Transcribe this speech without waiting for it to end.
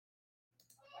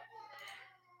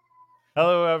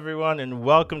Hello, everyone, and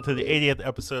welcome to the 80th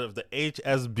episode of the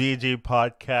HSBG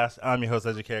podcast. I'm your host,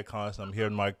 Educator Collins. I'm here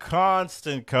with my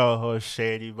constant co-host,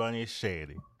 Shady Bunny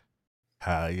Shady.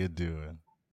 How you doing?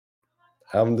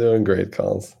 I'm doing great,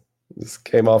 Collins. Just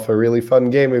came off a really fun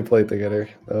game we played together.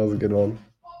 That was a good one.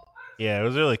 Yeah, it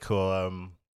was really cool.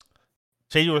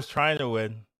 Shady was trying to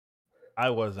win. I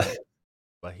wasn't,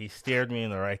 but he steered me in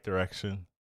the right direction,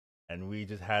 and we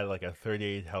just had like a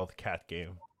 38 health cat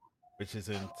game, which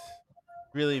isn't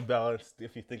really balanced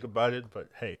if you think about it. But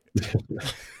hey,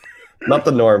 Not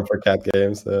the norm for cat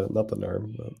games. Not the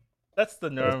norm. But that's the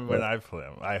that's, norm when I play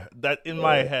him. I that in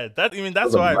my uh, head. That's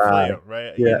doesn't why I play matter. him,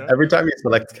 right? Yeah, every time you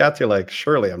select cat, you're like,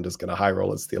 surely I'm just gonna high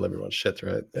roll and steal everyone's shit,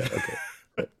 right? Yeah,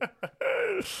 okay.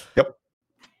 Yep,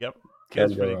 Yep, it was can't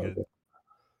go pretty wrong good. with it.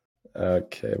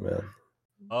 Okay, man.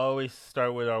 Always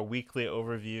start with our weekly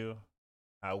overview.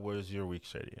 How was your week,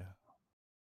 Shady?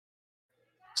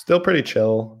 Still pretty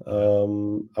chill.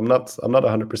 Okay. I'm not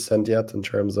 100% yet in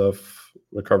terms of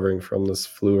recovering from this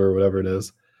flu or whatever it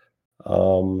is.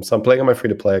 So I'm playing on my free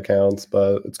to play accounts,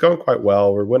 but it's going quite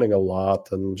well. We're winning a lot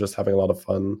and just having a lot of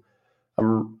fun.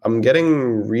 I'm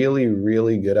getting really,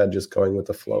 really good at just going with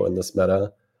the flow in this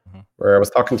meta. Mhm, Where I was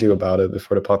talking to you about it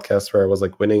before the podcast, where I was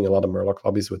like winning a lot of Murloc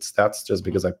lobbies with stats just mhm.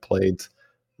 because I played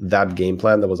that game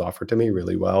plan that was offered to me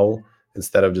really well,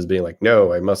 instead of just being like,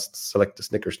 no, I must select the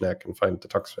Snicker snack and find the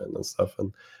Toxfin and stuff.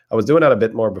 And I was doing that a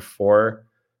bit more before,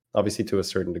 obviously to a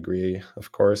certain degree,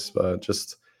 of course, but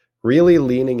just really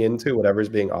leaning into whatever's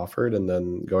being offered and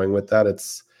then going with that.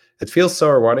 It feels so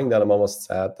rewarding that I'm almost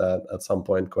sad that at some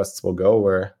point quests will go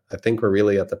where I think we're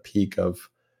really at the peak of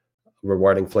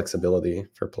rewarding flexibility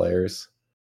for players,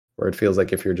 where it feels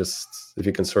like if you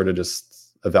can sort of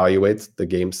just evaluate the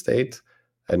game state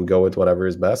and go with whatever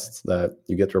is best, that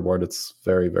you get rewarded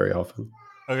very, very often.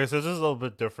 Okay, so this is a little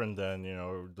bit different than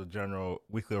the general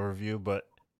weekly overview, but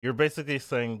you're basically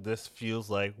saying this feels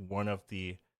like one of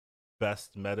the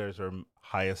best metas or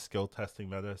highest skill testing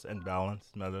metas and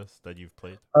balanced metas that you've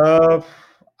played. Uh,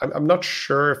 I'm not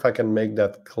sure if I can make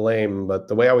that claim, but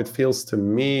the way how it feels to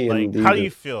me, Like, how indeed, do is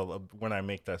you feel when I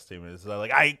make that statement? Is it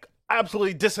like I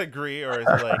absolutely disagree, or is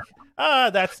it like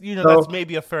that's that's so.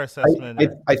 maybe a fair I, assessment, I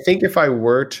or I think if I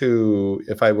were to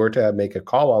make a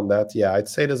call on that, yeah, I'd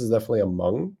say this is definitely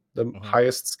among the Mhm.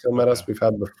 highest skill Okay. metas we've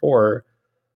had before.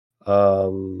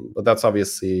 But that's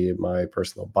obviously my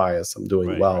personal bias. I'm doing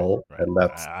Right, right, well, right. and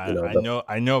that's that's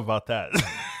I know about that.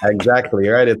 exactly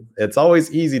right. It's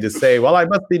always easy to say, well, I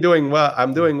must be doing well.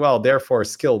 I'm doing well, therefore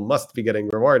skill must be getting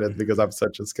rewarded because I'm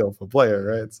such a skillful player,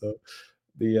 right? So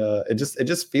it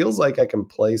just feels like I can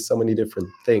play so many different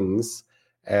things,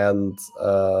 and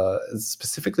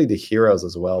specifically the heroes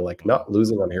as well. Like Mhm. not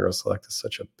losing on hero select is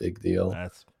such a big deal.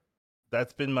 That's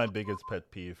that's been my biggest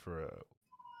pet peeve for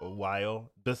a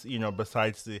while. This,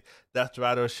 besides the Death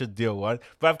Rattle should deal one,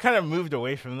 but I've kind of moved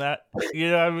away from that. You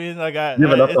know what I mean? Like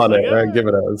Giving up it's on like it, right? Give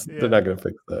it up. They're yeah, not gonna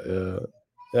fix that. Yeah.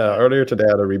 Yeah, I, earlier today I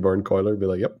had a reborn coiler be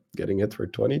like, yep, getting hit for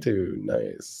 22.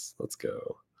 Nice. Let's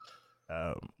go.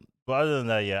 um, but other than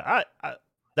that, yeah, I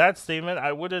that statement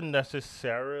I wouldn't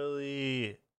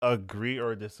necessarily agree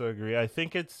or disagree. I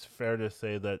think it's fair to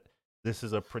say that this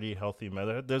is a pretty healthy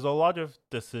meta. There's a lot of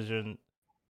decision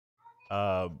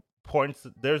uh points.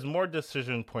 There's more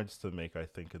decision points to make, I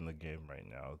think, in the game right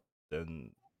now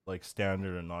than like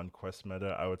standard and non-quest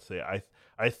meta. I would say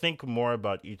I think more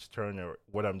about each turn or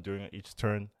what I'm doing at each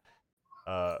turn,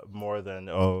 more than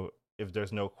if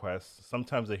there's no quest.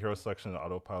 Sometimes the hero selection is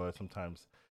autopilot. Sometimes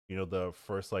the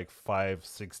first like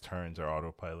 5-6 turns are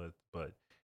autopilot. But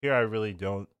here I really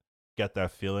don't get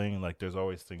that feeling. Like there's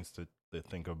always things to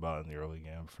think about in the early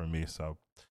game for me. So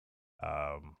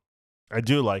um, I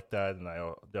do like that, and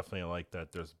I definitely like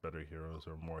that there's better heroes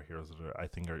or more heroes that I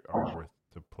think are worth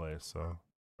to play. So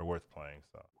are worth playing.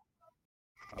 So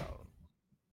um,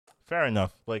 fair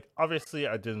enough. Like obviously,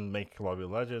 I didn't make Lobby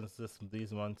of Legends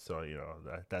these months, so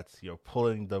that's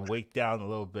pulling the weight down a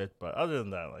little bit. But other than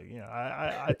that, like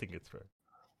I think it's fair.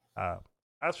 Uh,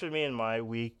 as for me and my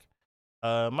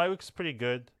week's pretty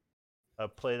good. I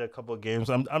played a couple of games.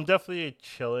 I'm definitely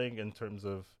chilling in terms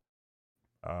of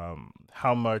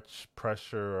how much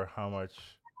pressure or how much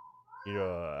you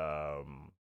know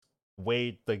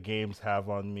weight the games have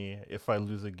on me. If I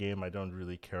lose a game, I don't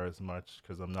really care as much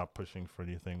because I'm not pushing for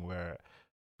anything. Where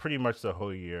pretty much the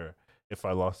whole year, if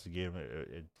I lost the game,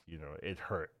 it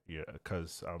hurt. Yeah,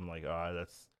 because I'm like,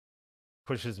 that's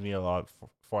pushes me a lot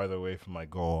farther away from my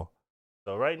goal.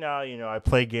 So right now, I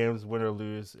play games, win or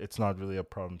lose. It's not really a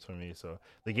problem to me. So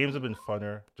the games have been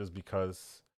funner just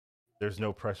because there's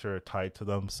no pressure tied to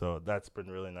them. So that's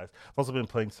been really nice. I've also been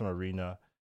playing some arena.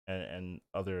 and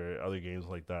other games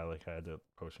like that. Like I had the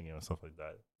coaching game and stuff like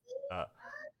that.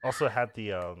 Also had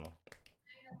the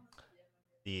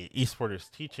esporters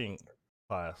teaching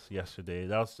class yesterday.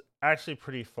 That was actually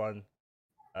pretty fun.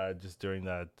 Just doing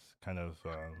that, kind of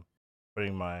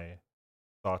putting my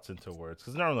thoughts into words,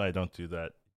 because normally I don't do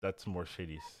that. That's more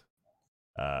Shady's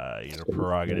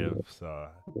prerogative. So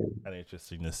kind of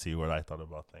interesting to see what I thought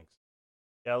about things.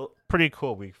 Yeah, pretty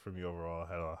cool week for me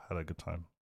overall. Had a good time.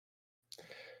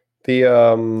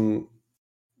 The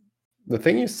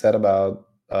thing you said about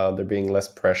there being less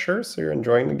pressure, so you're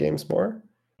enjoying the games more.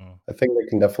 I think there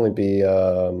can definitely be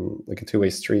like a two-way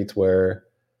street where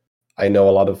I know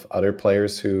a lot of other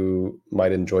players who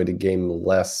might enjoy the game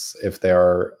less if they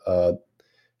are,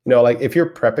 like if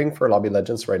you're prepping for Lobby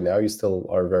Legends right now, you still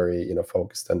are very,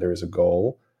 focused and there is a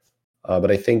goal. But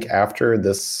I think after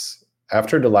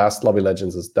the last Lobby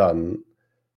Legends is done,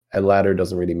 and ladder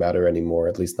doesn't really matter anymore,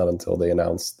 at least not until they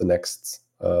announce the next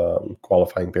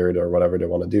qualifying period or whatever they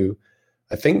want to do.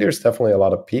 I think there's definitely a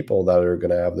lot of people that are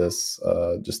going to have this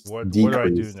just What decrease. do I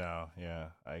do now? Yeah,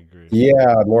 I agree.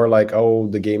 Yeah, more like, oh,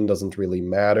 the game doesn't really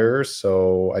matter,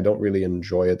 so I don't really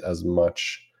enjoy it as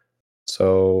much.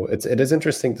 So it is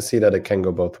interesting to see that it can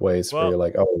go both ways, where Well, you're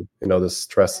like, oh, the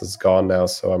stress is gone now,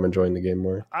 so I'm enjoying the game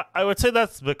more. I would say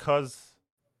that's because,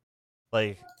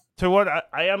 like, to what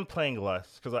I am playing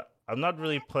less, because I'm not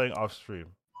really playing off stream,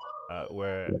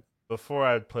 where before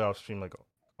I'd play off stream like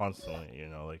constantly,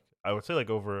 like I would say like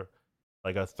over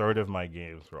like a third of my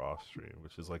games were off stream,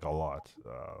 which is like a lot.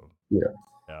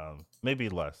 Maybe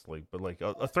less, but like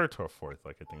a third to a fourth,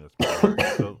 like I think that's pretty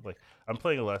so like I'm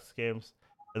playing less games,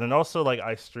 and then also like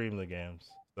I stream the games.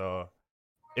 So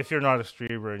if you're not a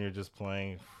streamer and you're just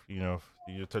playing,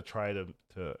 to try to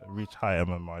reach high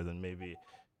MMR, then maybe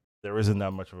there isn't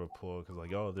that much of a pool, because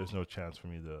like, oh, there's no chance for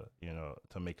me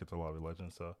to make it to Lobby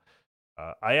Legends. So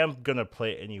I am gonna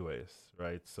play anyways,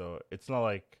 right? So it's not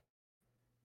like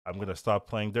I'm gonna stop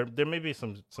playing. There may be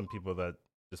some people that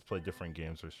just play different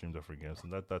games or stream different games,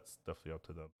 and that's definitely up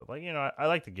to them. But like, I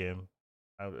like the game.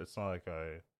 It's not like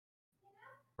I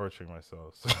torturing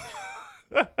myself. So.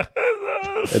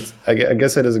 I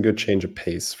guess it is a good change of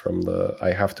pace from the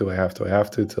I have to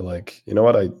like, you know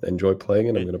what, I enjoy playing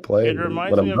and I'm going to play. It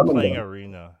reminds me of playing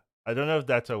Arena. I don't know if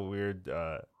that's a weird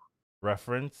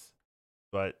reference,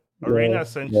 but Arena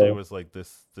essentially was like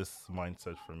this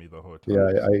mindset for me the whole time. Yeah,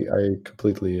 I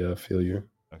completely feel you.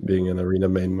 Okay. Being an Arena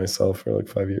main myself for like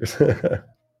 5 years.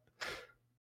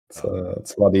 It's a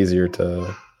lot easier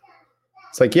to.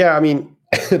 It's like, yeah, I mean,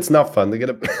 it's not fun to get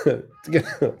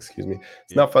excuse me.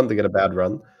 It's not fun to get a bad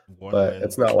run, but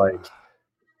it's not like,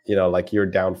 like you're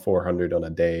down 400 on a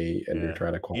day and you're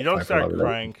trying to qualify. You don't start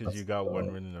crying because you got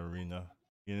one win in Arena.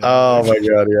 Oh my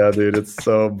god, yeah, dude, it's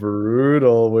so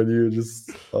brutal when you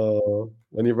just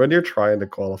when you're trying to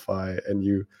qualify and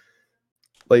you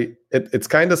like it's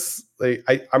kind of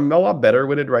like I'm a lot better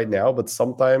with it right now, but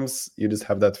sometimes you just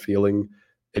have that feeling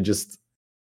it just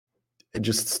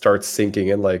starts sinking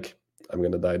in, like, I'm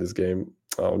gonna die this game.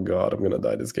 Oh god, I'm gonna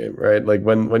die this game, right? Like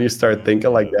when you start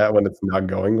thinking like that when it's not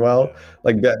going well,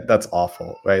 like that's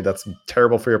awful, right? That's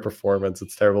terrible for your performance.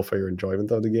 It's terrible for your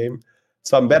enjoyment of the game.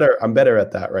 So I'm better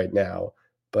at that right now.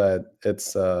 But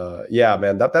it's yeah,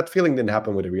 man, that feeling didn't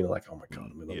happen with Arena. Like, oh my god,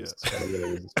 I'm gonna lose this one. I'm gonna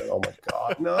lose this one. Oh my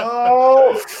god,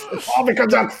 no! It's all because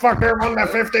that fucker won the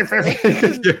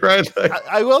 50-50. You're right. Like,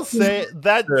 I will say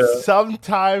that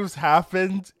sometimes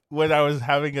happened when I was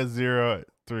having a 0-3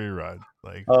 run.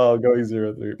 Like, oh, going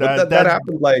 0-3. But that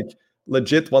happened like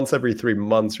legit once every 3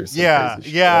 months or something.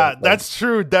 Yeah, that's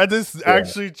true. That is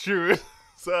actually true.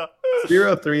 So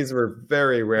 0-3s were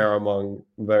very rare among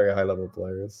very high level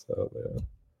players. So yeah.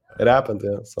 It happened,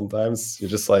 yeah. Sometimes you're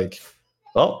just like,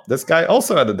 well, this guy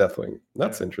also had a Deathwing.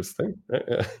 That's interesting.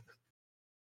 Yeah.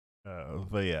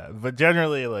 But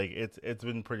generally, like, it's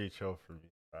been pretty chill for me.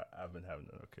 I've been having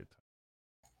an okay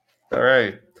time. All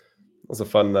right, that was a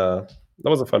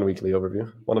fun weekly overview.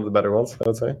 One of the better ones, I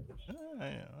would say.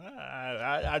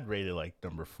 I'd rate it like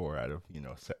number 4 out of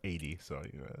 80. So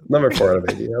number 4 out of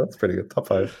 80. Yeah, that's pretty good. Top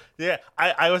 5. Yeah,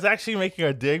 I was actually making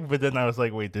a dig, but then I was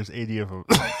like, wait, there's 80 of them.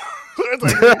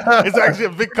 It's actually a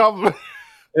big compliment.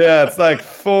 Yeah, it's like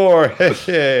 4.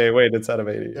 Hey, wait, it's out of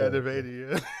 80. Out of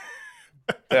 80.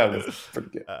 Yeah, that's pretty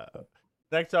good.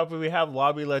 Next up, we have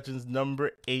Lobby Legends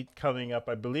number 8 coming up.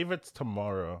 I believe it's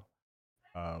tomorrow.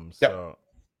 So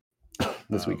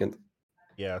this weekend.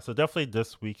 Yeah, so definitely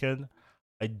this weekend.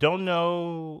 I don't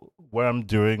know what I'm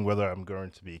doing, whether I'm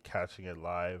going to be catching it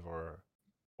live or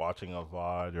watching a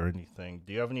VOD or anything.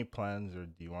 Do you have any plans, or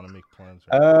do you want to make plans?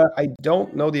 I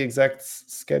don't know the exact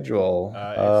schedule.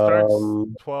 It starts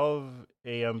 12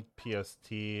 a.m.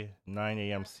 PST, 9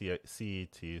 a.m.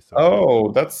 CET. So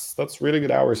Oh, that's really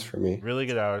good hours for me. really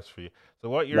good hours for you. So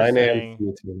what you're 9 a.m. saying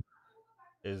CET.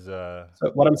 is So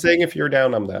what I'm saying, if you're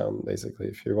down, I'm down. Basically,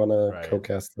 if you want to Right.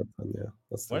 co-cast it, then yeah,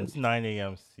 that's when's 9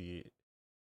 a.m. PST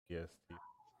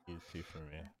for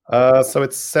me? So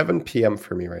it's 7 p.m.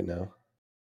 for me right now.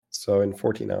 So in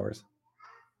 14 hours.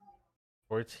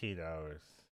 14 hours.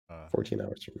 14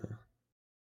 hours from now.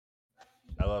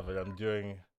 I love it. I'm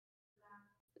doing.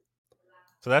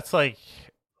 So that's like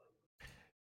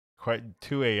quite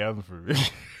 2 a.m. for me.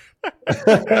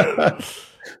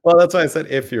 Well, that's why I said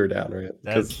if you're down, right?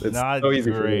 That's it's not so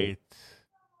easy great.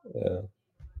 For me. Yeah.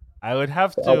 I would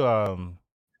have to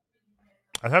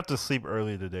I'd have to sleep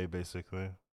early today, basically.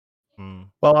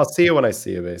 Well, I'll see you when I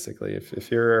see you, basically.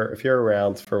 If you're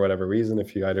around for whatever reason,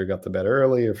 if you either got to bed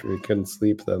early, or if we couldn't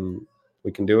sleep, then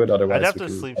we can do it. Otherwise, I'd have we to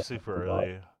can sleep super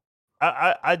early.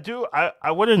 I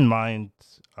wouldn't mind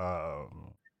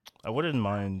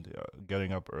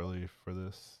getting up early for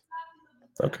this.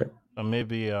 Okay.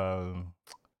 Maybe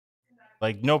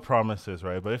like no promises,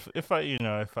 right? But if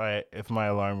my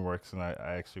alarm works and I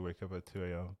actually wake up at 2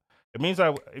 a.m. It means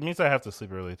I have to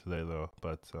sleep early today though,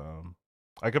 but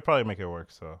I could probably make it work.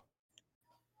 So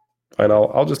fine,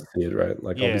 I'll just see it, right?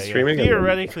 Like I'll be streaming.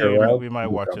 Theoretically, we might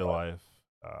watch it live.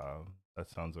 That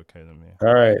sounds okay to me.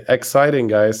 All right, exciting,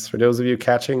 guys! For those of you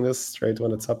catching this straight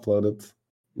when it's uploaded,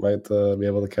 might be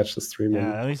able to catch the stream.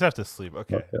 Yeah, at least I have to sleep.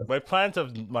 Okay, my plans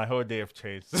of my whole day have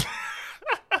changed.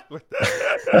 All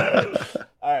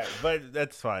right, but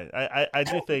that's fine. I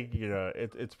do think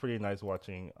it's pretty nice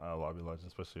watching Lobby Legends,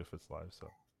 especially if it's live. So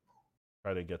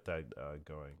try to get that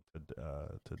going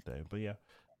today. But yeah,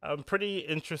 pretty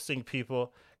interesting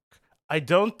people. I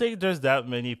don't think there's that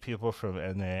many people from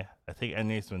NA. I think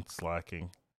NA's been slacking.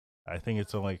 I think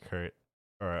it's only Kurt,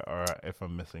 or if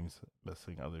I'm missing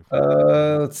other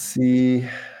people. Let's see.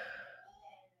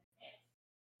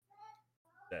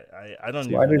 I don't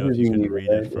even know if you can read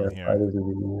it from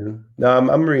here. No,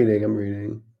 I'm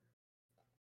reading.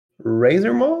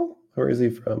 Razor Mall? Where is he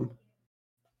from?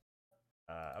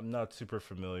 I'm not super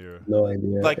familiar. No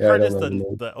idea. Like Kurt is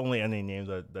the only NA name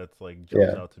that's like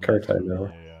jumps out to me. Kurt, I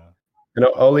know. Yeah.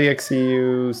 Oli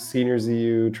XEU, Senior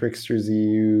ZU, Trickster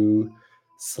ZU,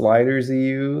 Slider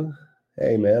ZU.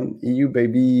 Hey man, EU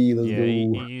baby, let's go.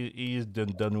 EU's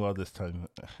done well this time.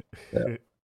 Yeah.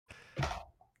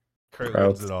 Kurt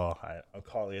wins it all. I'm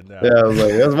calling it now. Yeah, I was like,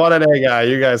 there's one NA guy.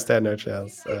 You guys stand no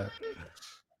chance. All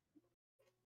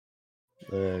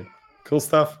right. Cool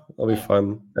stuff. It'll be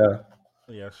fun. Yeah.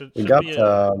 Yeah. We got.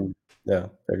 Yeah.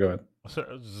 Go ahead.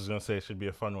 I was just gonna say it should be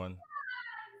a fun one.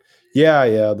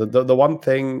 Yeah. The one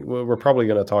thing we're probably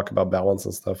gonna talk about balance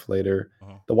and stuff later.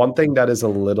 The one thing that is a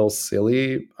little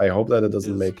silly, I hope that it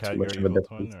doesn't make too much of a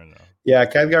difference. No? Yeah,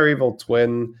 Khadgar Evil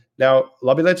Twin. Now,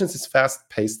 Lobby Legends is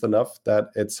fast-paced enough that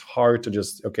it's hard to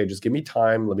just give me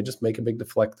time. Let me just make a big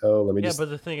deflecto. Let me but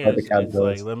the thing is, it's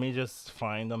like, let me just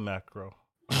find a macro.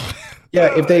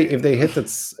 Yeah, if they hit,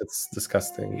 it's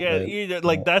disgusting. Yeah, right?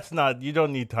 Like that's not. You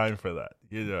don't need time for that.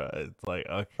 It's like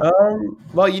okay.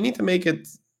 Well, you need to make it.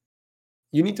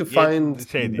 You need to find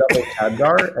double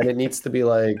Khadgar, and it needs to be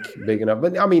like big enough.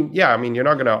 But I mean, you're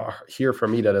not gonna hear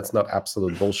from me that it's not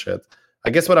absolute bullshit. I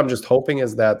guess what I'm just hoping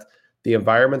is that the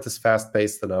environment is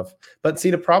fast-paced enough. But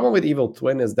see, the problem with Evil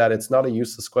Twin is that it's not a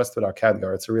useless quest without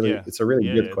Khadgar. It's a really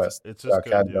good quest without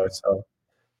Khadgar. So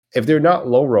if they're not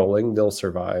low rolling, they'll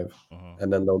survive,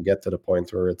 and then they'll get to the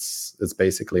point where it's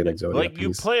basically an Exodia like piece.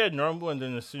 You play it normal, and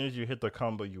then as soon as you hit the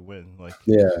combo, you win. Like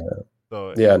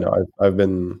So no, I've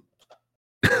been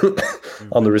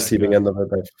on the receiving end of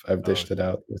it. I've dished it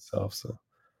out myself, so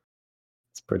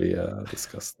it's pretty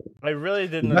disgusting. I really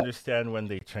didn't understand when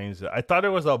they changed it. I thought it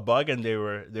was a bug, and they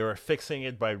were fixing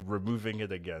it by removing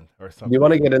it again or something. Do you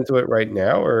want to get into it right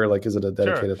now, or like is it a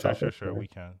dedicated topic? Sure, we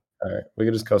can. All right, we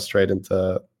can just go straight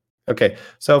into. Okay,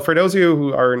 so for those of you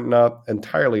who are not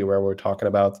entirely aware what we're talking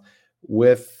about,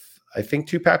 with I think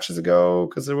 2 patches ago,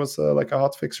 because there was like a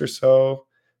hot fix or so,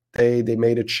 they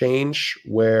made a change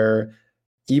where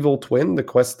Evil Twin, the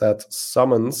quest that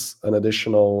summons an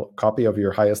additional copy of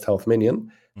your highest health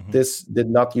minion, this did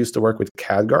not used to work with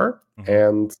Khadgar,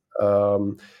 and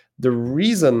the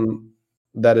reason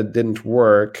that it didn't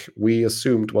work, we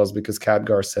assumed, was because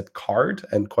Khadgar said card,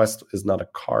 and quest is not a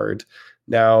card.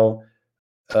 Now,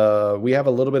 we have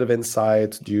a little bit of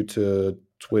insight due to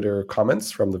Twitter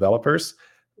comments from developers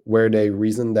where they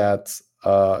reason that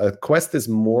a quest is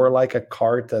more like a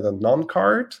card than a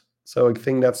non-card, So I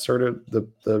think that's sort of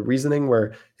the reasoning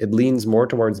where it leans more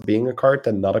towards being a card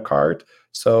than not a card.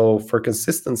 So for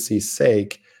consistency's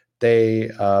sake, they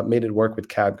made it work with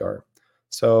Khadgar.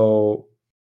 So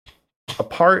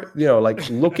apart, like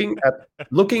looking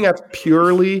at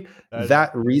purely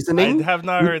that I reasoning, have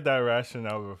not heard that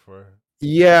rationale before.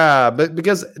 yeah, but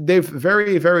because they've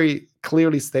very, very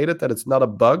clearly stated that it's not a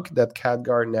bug that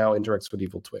Khadgar now interacts with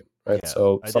Evil Twin, right? Yeah,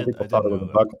 So I some did. people I thought did it was know a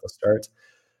that. bug at the start.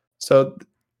 So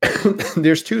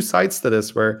there's two sides to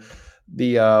this where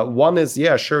the one is,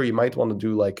 yeah, sure, you might want to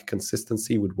do like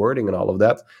consistency with wording and all of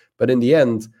that, but in the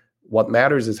end, what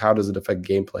matters is how does it affect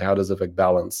gameplay? How does it affect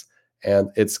balance? And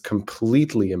it's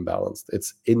completely imbalanced.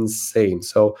 It's insane.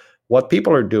 So what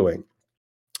people are doing,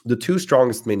 the two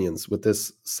strongest minions with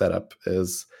this setup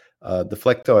is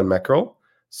Deflecto and Macro.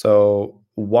 So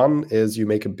one is you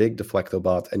make a big Deflecto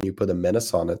bot and you put a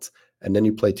menace on it, and then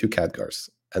you play two Khadgars,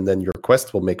 and then your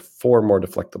quest will make 4 more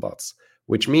Deflecto bots,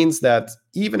 which means that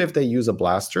even if they use a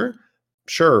blaster,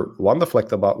 sure, one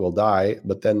Deflecto bot will die,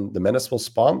 but then the menace will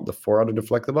spawn, the 4 other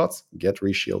Deflecto bots get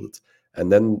reshielded.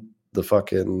 And then the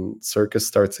fucking circus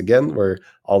starts again where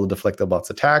all the Deflecto bots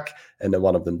attack, and then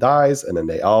one of them dies, and then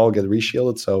they all get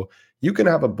reshielded. So you can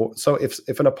have so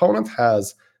if an opponent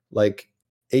has like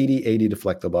 80-80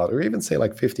 Deflecto bot, or even say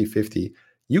like 50-50,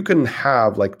 you can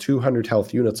have like 200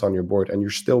 health units on your board, and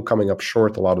you're still coming up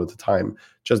short a lot of the time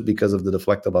just because of the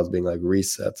Deflecto bots being like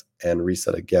reset and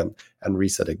reset again and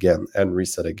reset again and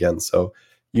reset again. So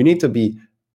you need to be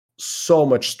so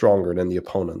much stronger than the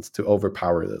opponent to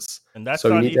overpower this. And that's So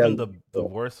you not need to even have, the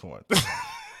worst one.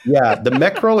 yeah, the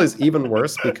mech roll is even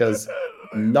worse because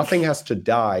nothing has to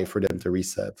die for them to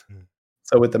reset.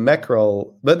 So with the mech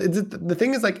roll, but the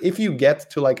thing is, like, if you get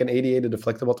to like an 88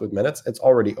 deflectable with minutes, it's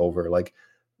already over. Like,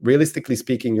 realistically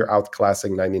speaking, you're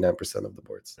outclassing 99% of the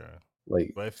boards. Sure.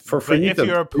 Like, But for you if to,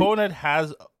 your opponent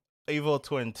has Evil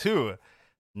Twin 2,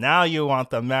 now you want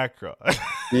the macro.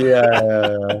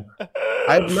 yeah,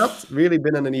 I've not really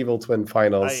been in an Evil Twin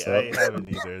finals. I haven't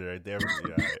either. Right there,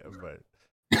 yeah,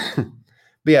 but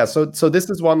But yeah, so this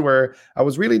is one where I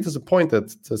was really disappointed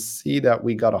to see that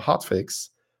we got a hotfix.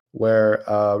 Where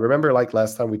remember, like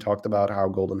last time we talked about how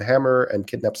Golden Hammer and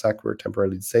Kidnapsack were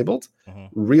temporarily disabled.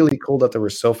 Really cool that they were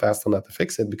so fast on that to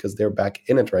fix it because they're back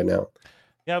in it right now.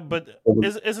 Yeah, but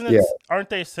isn't it? Yeah. Aren't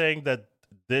they saying that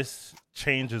this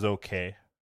change is okay?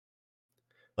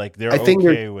 Like they're I think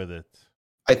okay with it.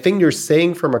 I think you're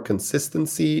saying from a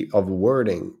consistency of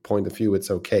wording point of view, it's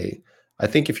okay. I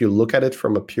think if you look at it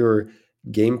from a pure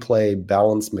gameplay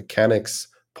balance mechanics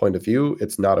point of view,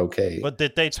 it's not okay. But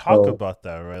did they talk about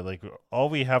that, right? Like all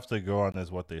we have to go on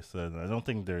is what they said. I don't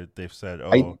think they've said,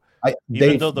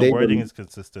 even though the wording is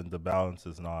consistent, the balance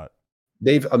is not.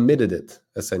 They've omitted it,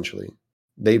 essentially.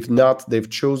 They've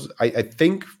chose. I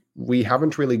think we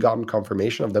haven't really gotten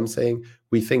confirmation of them saying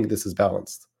we think this is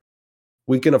balanced.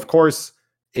 We can, of course,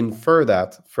 infer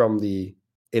that from the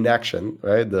inaction,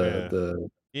 right? The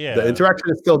interaction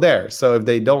is still there. So if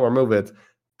they don't remove it,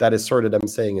 that is sort of them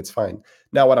saying it's fine.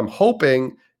 Now, what I'm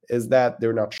hoping is that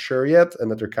they're not sure yet and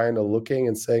that they're kind of looking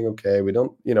and saying, okay, we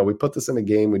don't, we put this in a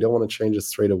game. We don't want to change it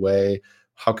straight away.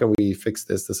 How can we fix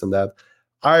this, and that?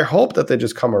 I hope that they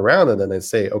just come around and then they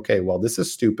say, okay, well, this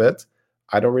is stupid.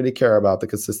 I don't really care about the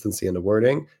consistency and the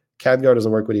wording. Khadgar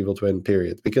doesn't work with Evil Twin,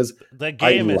 period. Because the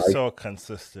game is so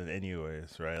consistent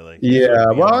anyways, right? Like, yeah,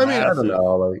 well, I mean, I don't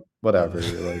know, like, whatever.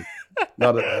 Like,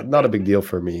 not a big deal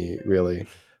for me, really.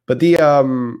 But the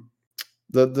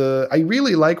I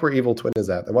really like where Evil Twin is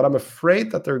at. And what I'm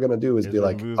afraid that they're gonna do is be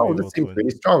like, oh, this seems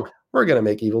pretty strong. We're gonna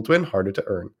make Evil Twin harder to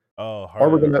earn. Oh,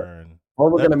 harder to earn.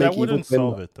 Or we're gonna make Evil Twin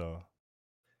solve it though.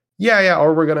 Yeah,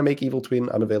 or we're gonna make Evil Twin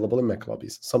unavailable in mech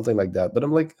lobbies, something like that. But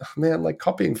I'm like, man, like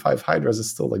copying 5 Hydras is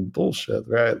still like bullshit,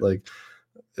 right? Like,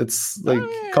 it's like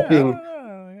copying.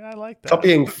 I like that.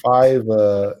 Copying 5.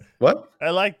 What? I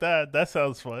like that. That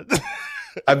sounds fun.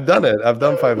 I've done it. I've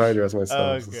done 5 Hydras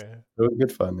myself. Okay. It was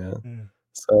good fun, yeah.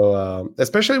 So,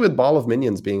 especially with Ball of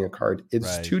Minions being a card,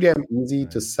 it's too damn easy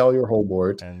to sell your whole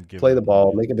board, and play the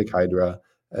ball, make a big Hydra,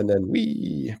 and then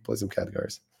we play some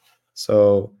Khadgars.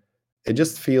 So it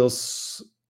just feels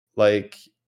like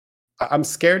I'm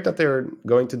scared that they're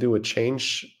going to do a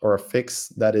change or a fix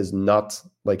that is not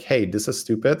like, hey, this is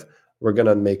stupid. We're going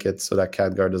to make it so that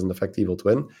Khadgar doesn't affect Evil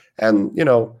Twin. And,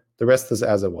 the rest is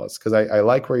as it was. Because I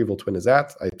like where Evil Twin is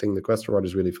at. I think the quest reward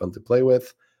is really fun to play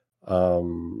with.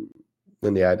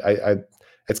 And yeah,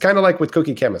 it's kind of like with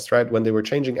Cookie Chemist, right? When they were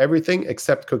changing everything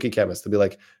except Cookie Chemist to be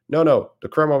like, no, the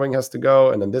Chroma Wing has to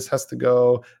go, and then this has to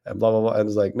go, and blah, blah, blah. And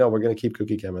it's like, no, we're going to keep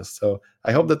Cookie Chemist. So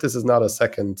I hope that this is not a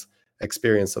second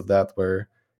experience of that where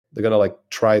they're going to like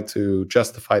try to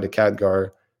justify the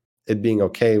Khadgar it being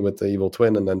okay with the Evil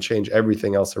Twin and then change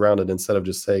everything else around it instead of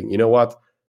just saying, you know what,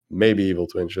 maybe Evil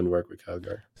Twin shouldn't work with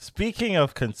Khadgar. Speaking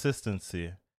of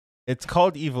consistency, it's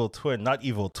called Evil Twin, not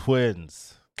Evil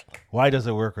Twins. Why does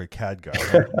it work with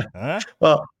Khadgar? Huh?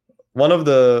 Well, one of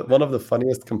the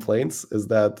funniest complaints is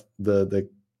that the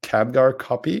Khadgar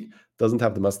copy doesn't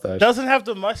have the mustache. Doesn't have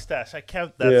the mustache. I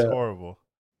can't. That's horrible.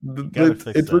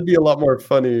 It would be a lot more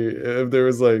funny if there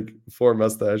was like 4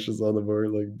 mustaches on the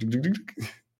board, like.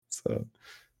 So,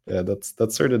 yeah,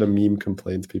 that's sort of the meme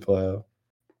complaint people have.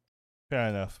 Fair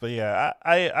enough, but yeah,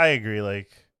 I agree.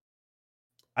 Like,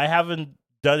 I haven't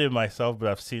done it myself, but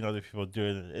I've seen other people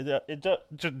do it. It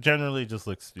generally just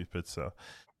looks stupid. So,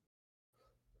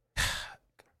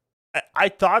 I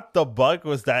thought the bug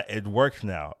was that it worked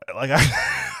now, like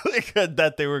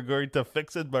that they were going to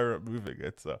fix it by removing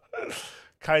it. So,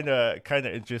 kind of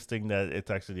interesting that it's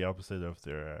actually the opposite of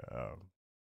their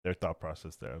thought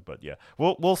process there. But yeah,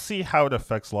 we'll see how it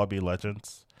affects Lobby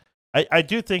Legends. I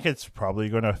do think it's probably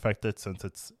going to affect it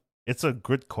since it's a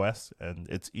good quest and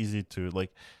it's easy to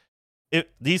like. If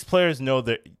these players know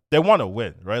that they want to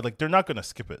win, right? Like they're not going to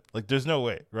skip it. Like there's no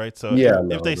way, right? So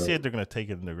if they see it, they're going to take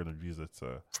it and they're going to use it.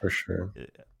 So for sure,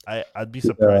 I'd be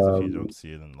surprised if you don't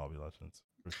see it in Lobby Legends.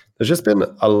 Sure. There's just been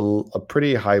a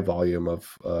pretty high volume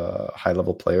of high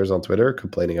level players on Twitter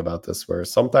complaining about this, where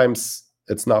sometimes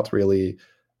it's not really,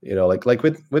 like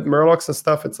with Murlocs and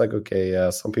stuff, it's like, okay,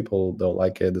 yeah, some people don't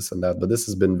like it, this and that, but this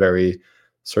has been very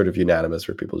sort of unanimous,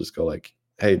 where people just go like,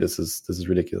 hey, this is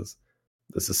ridiculous.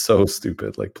 This is so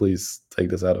stupid. Like, please take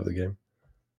this out of the game.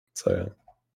 So yeah.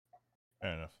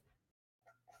 Fair enough.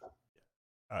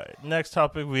 All right, next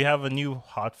topic, we have a new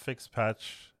hotfix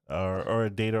patch or a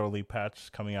data only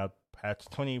patch coming out, patch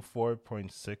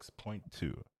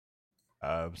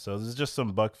 24.6.2. So this is just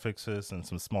some bug fixes and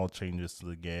some small changes to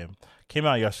the game. Came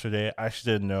out yesterday. I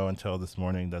actually didn't know until this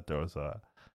morning that there was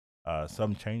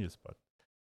some changes, but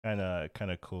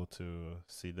kind of cool to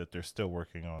see that they're still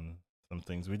working on some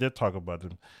things. We did talk about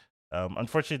them.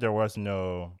 Unfortunately, there was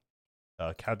no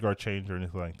Khadgar change or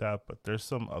anything like that, but there's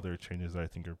some other changes that I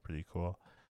think are pretty cool.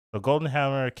 The Golden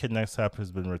Hammer Kidney Sap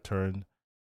has been returned.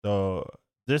 So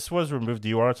this was removed. Do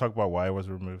you want to talk about why it was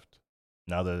removed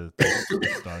now that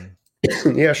it's done?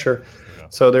 Yeah, sure. Yeah.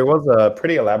 So there was a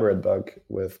pretty elaborate bug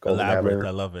with Golden Hammer. I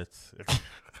love it.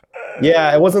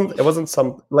 Yeah, it wasn't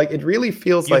some, like, it really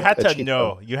feels you like had to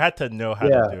know. You had to know how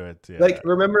to do it. Yeah. Like,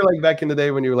 remember, like back in the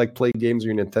day when you like play games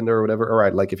or your Nintendo or whatever. All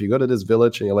right, like if you go to this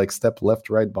village and you like step left,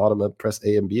 right, bottom up, press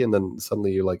A and B, and then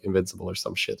suddenly you're like invincible or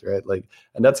some shit, right? Like,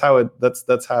 and that's how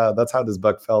this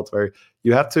bug felt, where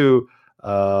you had to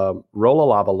roll a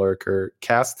lava lurker,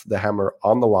 cast the hammer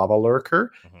on the lava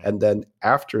lurker, and then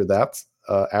after that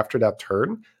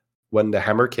turn, when the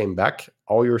hammer came back,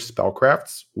 all your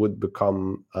spellcrafts would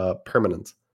become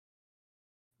permanent.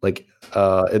 Like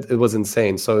it was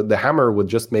insane. So the hammer would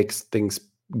just make things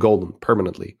golden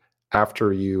permanently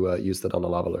after you used it on the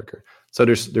lava lurker. So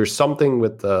there's something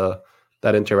with that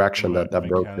interaction that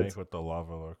broke it with the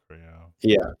lava lurker.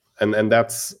 Yeah, and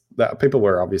that's that. People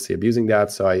were obviously abusing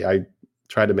that. So I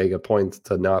tried to make a point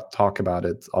to not talk about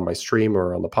it on my stream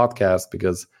or on the podcast,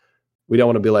 because we don't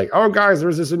want to be like, oh guys,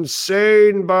 there's this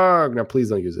insane bug. Now please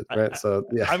don't use it, right? So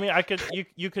yeah. I mean,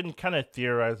 you can kind of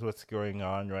theorize what's going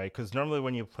on, right? Because normally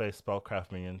when you play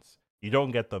spellcraft minions, you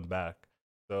don't get them back.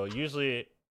 So usually,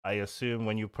 I assume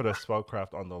when you put a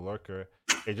spellcraft on the lurker,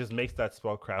 it just makes that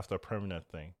spellcraft a permanent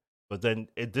thing. But then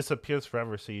it disappears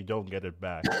forever, so you don't get it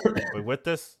back. But with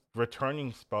this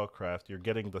returning spellcraft, you're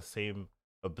getting the same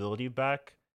ability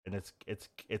back, and it's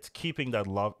keeping that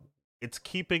love. It's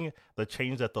keeping the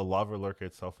change that the lava lurker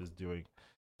itself is doing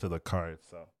to the card.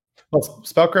 So, well,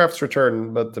 spellcrafts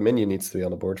return, but the minion needs to be on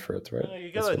the board for it, right?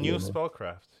 You get a new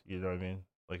spellcraft. You know what I mean?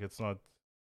 Like it's not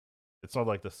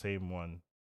like the same one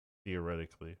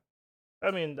theoretically. I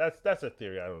mean, that's a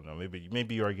theory. I don't know. Maybe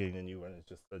you are getting a new one.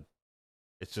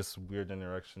 It's just weird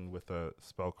interaction with a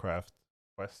spellcraft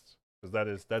quest, because that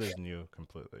is new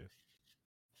completely.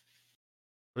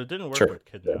 But it didn't work with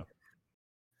Kidnap.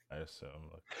 I assume.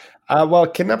 Well,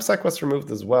 Kidnap Sec was removed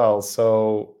as well,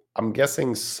 so I'm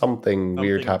guessing something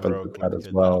weird happened with that as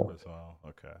well.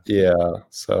 Okay. Yeah.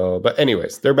 So, but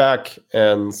anyways, they're back,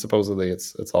 and supposedly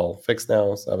it's all fixed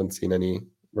now. So I haven't seen any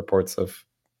reports of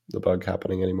the bug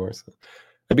happening anymore. So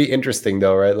it'd be interesting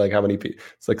though, right? Like how many people?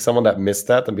 It's like someone that missed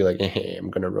that and be like, "Hey, I'm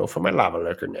gonna roll for my lava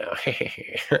lurker now."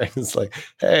 It's like,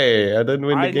 hey, I didn't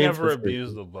win the game. I never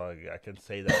abused the bug. I can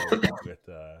say that with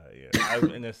yeah.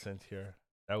 I'm innocent here.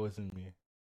 That wasn't me,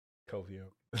 Covio.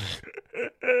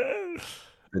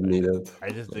 Didn't need it. I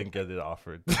just didn't get it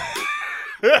offered.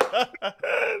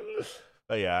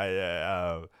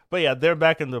 but yeah, they're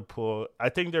back in the pool. I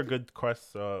think they're good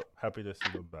quests. So happy to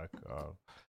see them back.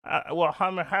 Well,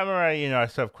 Hammer, I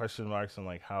still have question marks on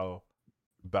like how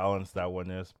balanced that one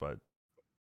is, but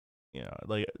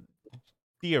like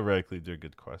theoretically, they're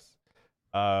good quests.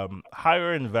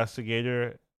 Hire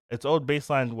Investigator. Its old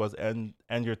baseline was end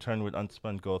your turn with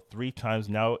unspent gold 3 times.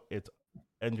 Now it's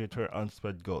end your turn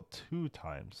unspent gold 2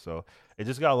 times. So it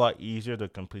just got a lot easier to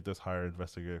complete this Hire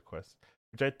Investigator quest,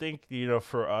 which I think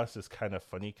for us is kind of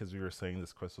funny because we were saying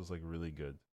this quest was like really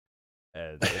good,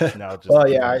 and it's now just Well,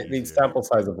 yeah, even I mean, easier. sample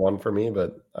size of 1 for me,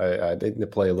 but I did need to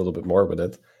play a little bit more with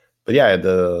it. But yeah,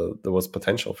 there was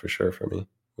potential for sure for me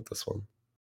with this one.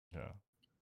 Yeah,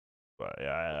 but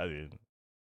yeah, I mean,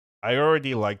 I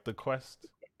already liked the quest,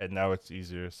 and now it's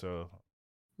easier, so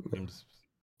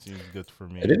seems good for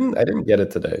me. I didn't get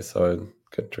it today, so I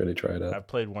couldn't really try it I out.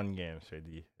 played one game,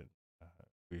 Shady.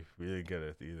 We didn't get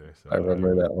it either. So I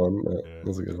remember that one. yeah. That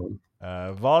was a good one.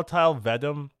 Volatile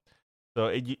Venom. So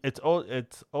its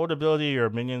old ability, your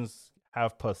minions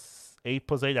have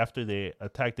 +8/+8 after they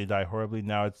attack, they die horribly.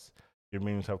 Now it's your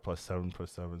minions have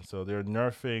 +7/+7. So they're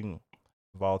nerfing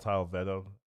Volatile Venom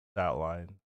that line.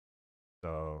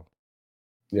 So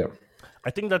yeah,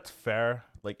 I think that's fair.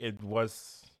 Like it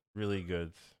was really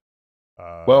good.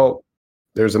 Well,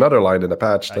 there's another line in the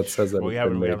patch that says that we it's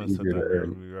been made haven't said easier to that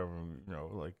earn.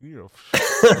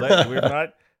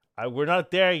 We're not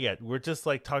there yet. We're just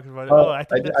like talking about it. Well, I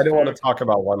think I don't want to talk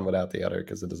about one without the other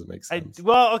because it doesn't make sense.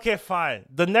 Okay, fine.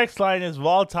 The next line is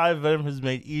Volatile Venom has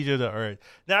made easier to earn.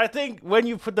 Now, I think when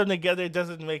you put them together, it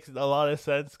doesn't make a lot of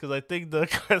sense because I think the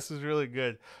quest is really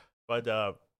good, but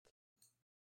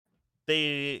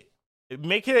they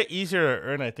making it easier to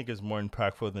earn. I think is more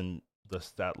impactful than the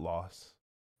stat loss.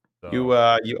 So,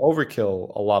 you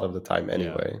overkill a lot of the time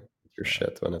anyway. Your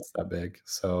shit when it's that big.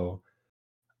 So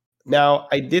now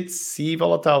I did see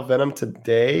Volatile Venom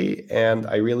today, and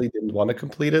I really didn't want to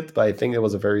complete it, but I think it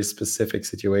was a very specific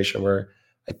situation where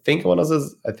I think I was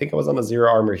on a 0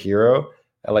 armor hero,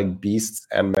 and like beasts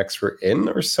and mechs were in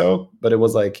or so, but it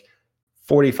was like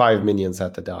 45 minions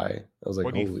had to die. I was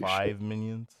like, 45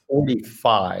 minions.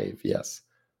 45, yes.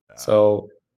 So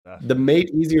the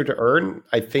made easier to earn,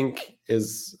 I think,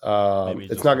 is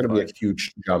it's not going to be a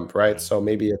huge jump, right? So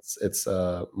maybe it's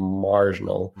a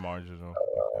marginal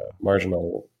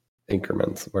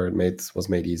increment where was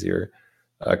made easier.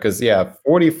 Because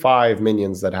 45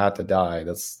 minions that had to die.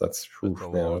 That's a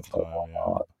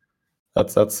lot.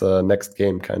 That's a next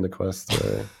game kind of quest.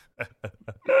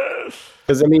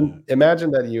 Because I mean,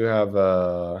 imagine that you have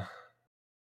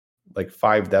like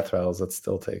 5 death rattles. That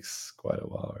still takes quite a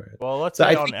while, right? Well, let's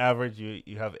say on average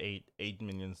you have eight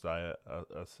minions die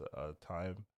a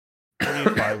time.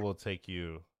 45 will take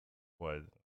you what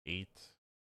 8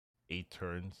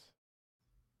 turns.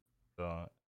 So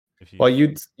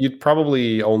you'd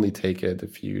probably only take it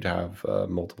if you'd have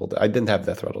multiple. I didn't have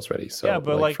death rattles ready, so yeah,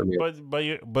 but for me,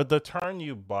 but the turn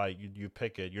you buy, you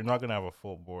pick it. You're not gonna have a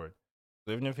full board.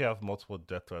 So even if you have multiple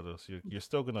death rattles, you're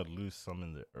still gonna lose some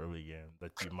in the early game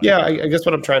that you might. Yeah, I guess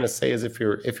what I'm trying to say is if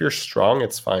you're strong,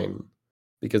 it's fine,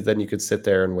 because then you could sit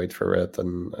there and wait for it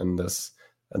and this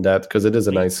and that, because it is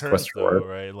a nice quest reward,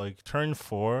 right? Like turn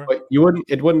 4. But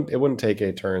it wouldn't take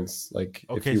 8 turns. Like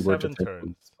if you were to take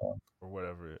turns or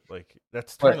whatever. Like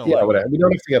that's turn 11. Yeah, whatever. We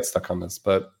don't have to get stuck on this,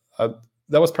 but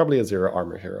that was probably a 0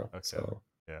 armor hero. Okay. So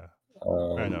yeah,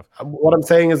 fair enough. What I'm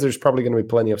saying is there's probably going to be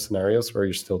plenty of scenarios where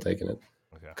you're still taking it,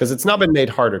 because it's not been made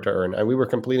harder to earn, and we were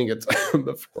completing it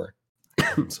before.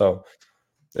 So,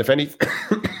 if any,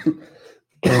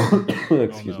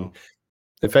 excuse me.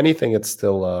 If anything, it's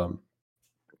still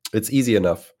it's easy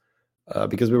enough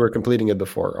because we were completing it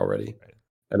before already,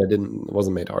 and it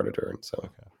wasn't made harder to earn. So,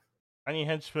 Tiny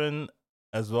Henchman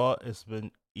as well, it's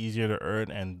been easier to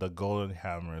earn, and the Golden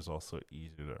Hammer is also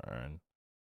easier to earn.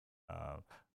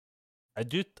 I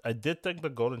did think the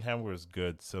Golden Hammer was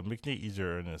good, so making it easier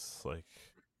to earn is like,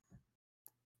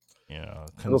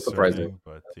 concerning,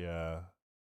 but yeah.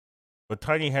 But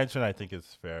Tiny Henchman, I think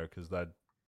is fair because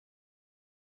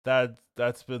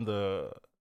that's been the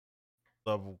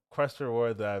quest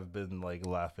reward that I've been like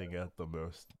laughing at the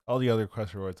most. All the other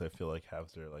quest rewards I feel like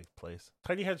have their like place.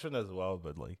 Tiny Henchman as well,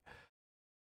 but like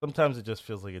sometimes it just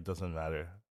feels like it doesn't matter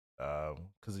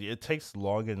because it takes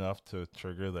long enough to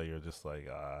trigger that you're just like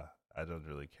I don't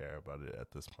really care about it at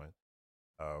this point.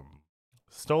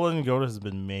 Stolen Gold has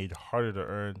been made harder to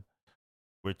earn,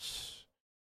 which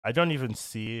I don't even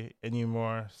see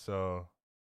anymore. So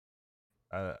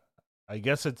I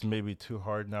guess it's maybe too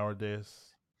hard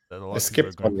nowadays. I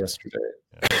skipped one yesterday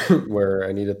where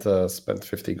I needed to spend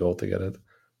 50 gold to get it,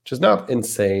 which is not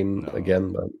insane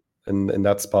again, but in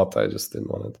that spot, I just didn't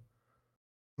want it.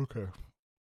 Okay.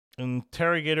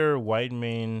 Interrogator,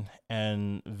 Whitemane,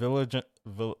 and Vigilant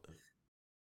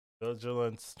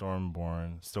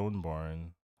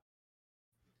Stoneborn.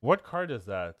 What card is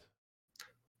that?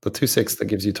 The 2/6 that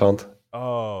gives you taunt.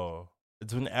 Oh,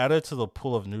 it's been added to the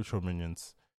pool of neutral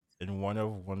minions in one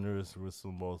of Wondrous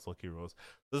Whistleblow's lucky rolls.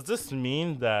 Does this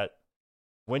mean that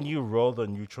when you roll the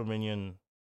neutral minion?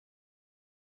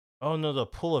 Oh no, the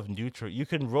pool of neutral. You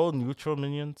can roll neutral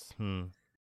minions.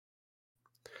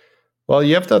 Well,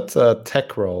 you have that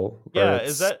tech roll. Yeah,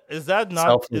 is that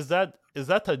not is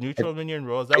that the neutral minion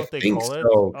roll? Is that I what they think call it?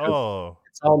 so, 'cause Oh,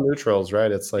 it's all neutrals,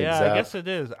 right? It's like yeah, I Zap. guess it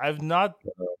is. I've not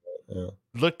Yeah.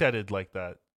 looked at it like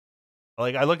that.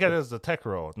 Like I look at it as the tech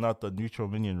roll, not the neutral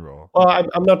minion roll. Well,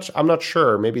 I'm not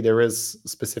sure. Maybe there is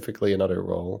specifically another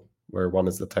role where one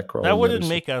is the tech role. That and the wouldn't other's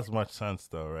make as much sense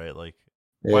though, right? Like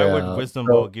the- why would Yeah. Wisdom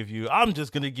So- Ball give you? I'm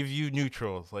just gonna give you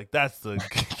neutrals. Like that's the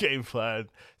game plan.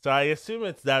 So I assume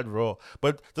it's that role.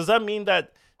 But does that mean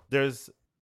that there's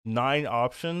 9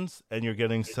 options and you're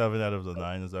getting 7 out of the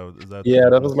 9? Is that? Yeah,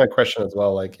 that was my question as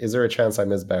well. Like, is there a chance I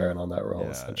miss Baron on that role?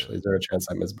 Yeah. Essentially, is there a chance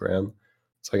I miss Bran?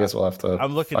 So I guess we'll have to.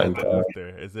 I'm looking at find the out. loop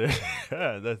there. Is there?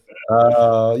 Yeah,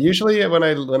 that's Usually when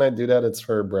I do that, it's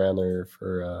for Bran or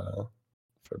for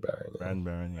Baron.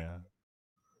 Baron,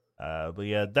 yeah. But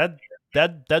yeah,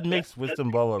 that makes Wisdom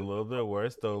Ball a little bit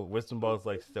worse. Though Wisdom Ball is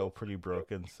like still pretty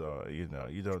broken, so you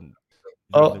don't.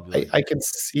 Oh, I can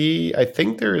see. I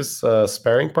think there's a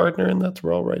sparring partner in that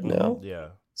role right now.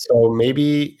 Yeah. So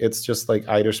maybe it's just like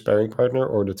either sparring partner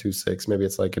or the 2/6. Maybe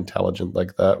it's like intelligent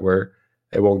like that, where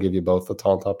it won't give you both the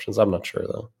taunt options. I'm not sure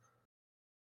though.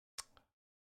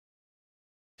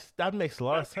 That makes a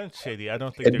lot of sense, Shady. I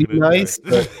don't think It'd they're be gonna nice,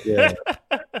 do that. but yeah.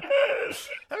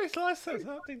 That makes a lot of sense. I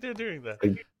don't think they're doing that.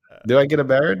 Like, do I get a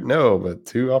Baron? No, but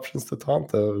 2 options to taunt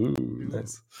though. Ooh,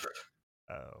 nice.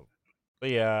 But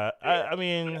yeah, I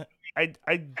mean,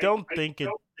 I don't think it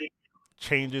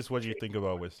changes what you think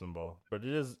about Wisdom Ball, but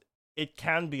it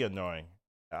can be annoying,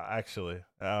 actually.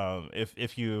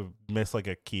 If you miss like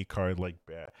a key card like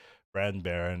Brand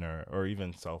Baron or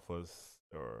even Selfless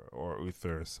or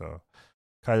Uther, so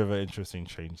kind of an interesting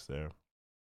change there.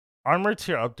 Armor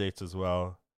tier updates as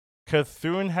well.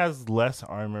 Cthulhu has less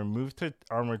armor, moved to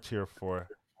armor tier 4.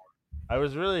 I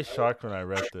was really shocked when I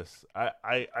read this.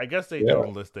 I guess they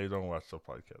don't watch the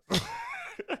podcast.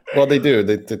 Well, they do.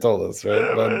 They told us,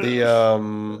 right? But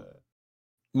the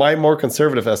my more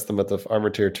conservative estimate of armor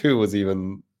tier 2 was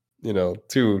even,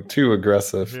 too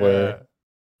aggressive. Where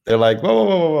they're like,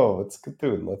 whoa, it's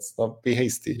Cthulhu. Let's not be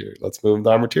hasty here. Let's move to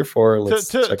armor tier 4. Let's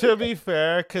to be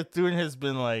fair, Cthulhu has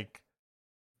been like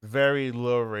very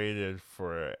low rated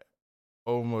for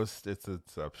almost its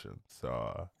inception.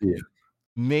 So yeah.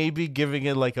 Maybe giving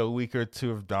it like a week or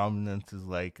 2 of dominance is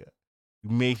like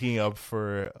making up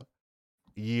for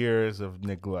years of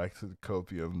neglect and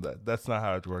copium. That's not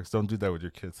how it works. Don't do that with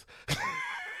your kids.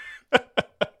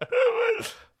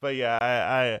 But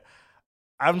yeah,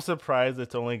 I'm surprised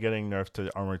it's only getting nerfed to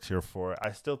armor tier 4.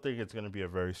 I still think it's going to be a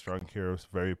very strong hero. It's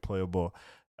very playable.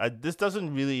 This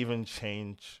doesn't really even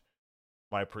change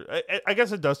my. I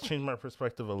guess it does change my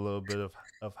perspective a little bit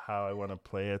of how I want to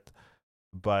play it,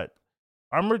 but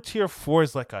armor tier 4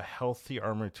 is like a healthy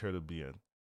armor tier to be in,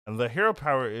 and the hero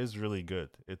power is really good.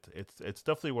 It's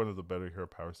definitely one of the better hero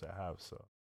powers to have. So,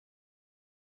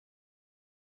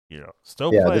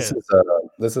 still play this it.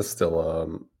 This is still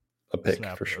a pick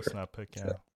for sure. A snap pick,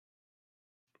 yeah.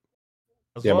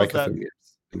 My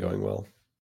Cthulhu's been going well.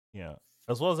 Yeah,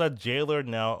 as well as that Jailer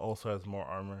now also has more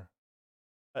armor.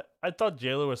 I thought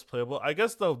Jailer was playable. I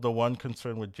guess the one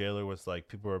concern with Jailer was like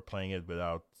people were playing it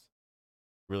without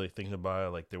really thinking about it.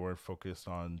 Like they weren't focused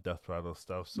on death battle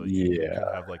stuff, so you can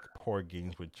have like poor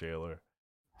games with Jailer.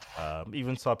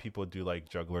 Even saw people do like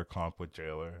juggler comp with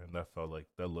Jailer, and that felt like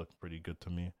that looked pretty good to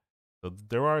me. So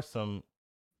there are some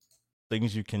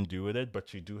things you can do with it,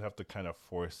 but you do have to kind of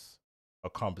force a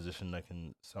composition that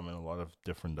can summon a lot of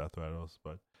different death battles.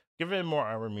 But giving it more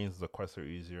armor means the quests are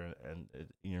easier and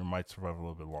it might survive a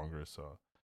little bit longer. So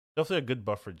definitely a good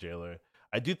buff for Jailer.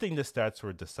 I do think the stats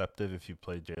were deceptive if you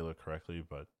play Jailer correctly,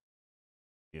 but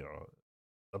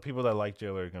the people that like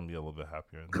Jailer are going to be a little bit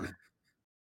happier.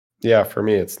 Yeah, for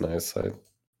me it's nice. I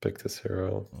pick this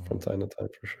hero from time to time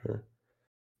for sure.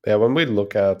 Yeah, when we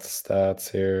look at stats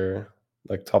here,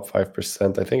 like top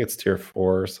 5%, I think it's tier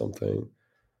 4 or something.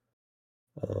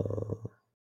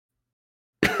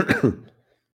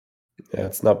 Yeah,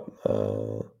 it's not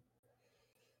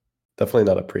definitely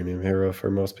not a premium hero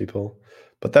for most people,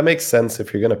 but that makes sense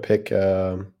if you're gonna pick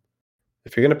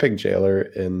Jailer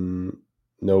in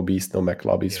no beast, no mech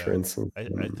lobbies, for Yeah, instance. I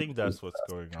think that's what's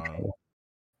going on. Control.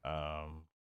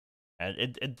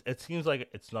 And it seems like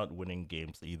it's not winning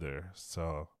games either.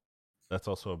 So that's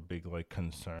also a big like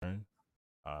concern.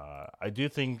 I do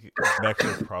think mechs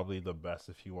are probably the best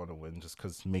if you want to win, just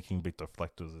because making big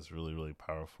deflectors is really really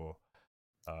powerful.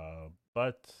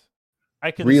 But I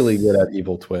can Really good at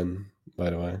Evil Twin, by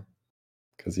the way,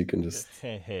 because you can just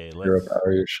hey, hero let's.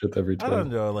 power your shit every I don't time.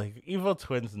 know, like Evil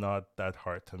Twin's not that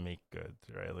hard to make good,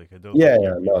 right? Like I don't Yeah, think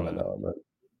yeah, no, everyone. But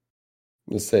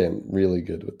I'm just saying, really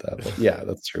good with that. But yeah,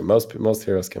 that's true. Most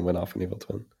heroes can win off an Evil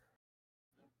Twin.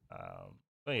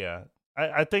 But yeah,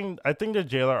 I think the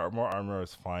jailer more armor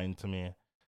is fine to me.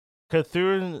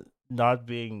 Cthulhu not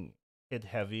being hit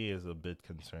heavy is a bit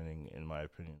concerning in my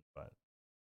opinion, but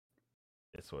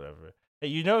it's whatever. Hey,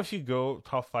 if you go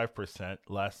top 5%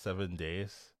 last 7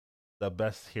 days, the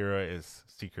best hero is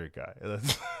Secret Guy.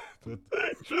 That's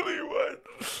actually what.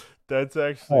 That's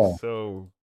actually Oh,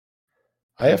 so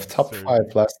I have top 5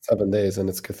 concerning. last 7 days, and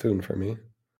it's Cthulhu for me.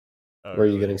 Oh, Where are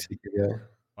you getting really? Secret Guy?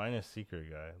 Mine is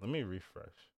Secret Guy. Let me refresh.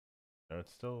 No,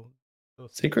 it's still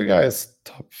Secret Secret Guy Guy. is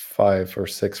top 5 or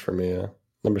 6 for me. Yeah.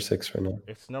 Number 6 right now.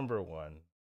 It's number one.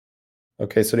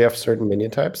 Okay, so do you have certain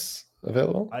minion types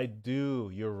available? I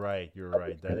do. You're right. You're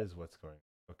right. That is what's going.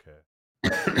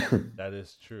 Okay, that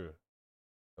is true.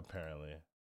 Apparently,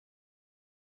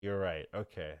 you're right.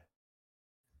 Okay,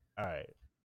 all right.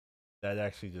 That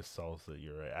actually just solves it.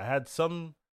 You're right. I had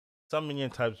some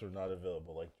minion types were not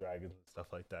available, like dragons and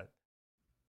stuff like that.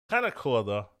 Kind of cool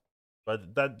though,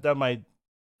 but that might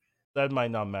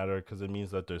not matter because it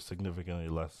means that there's significantly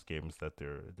less games that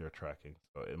they're tracking.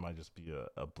 So it might just be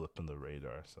a blip in the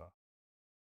radar. So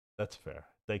that's fair.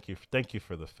 Thank you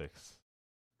for the fix.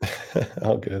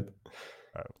 All good.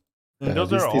 All right. And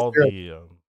those These are all hero, the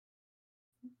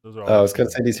those are all I the was gonna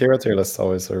things. say these hero tier lists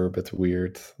always are a bit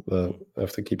weird. But Mm. I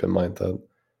have to keep in mind that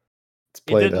it's It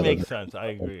played did at make a sense. I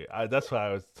agree. That's why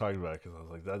I was talking about it because I was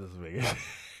like, that doesn't make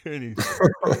any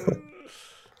different. sense.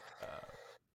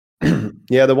 Uh,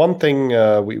 Yeah, the one thing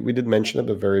we did mention it,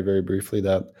 but very, very briefly,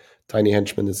 that Tiny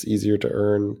Henchman is easier to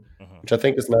earn, mhm. which I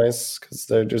think is nice because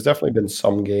there's definitely been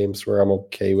some games where I'm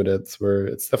okay with it, where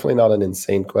it's definitely not an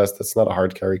insane quest. It's not a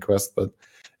hard carry quest, but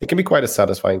it can be quite a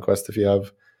satisfying quest if you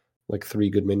have like 3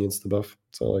 good minions to buff.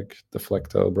 So like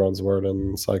Deflecto, Bronze Ward,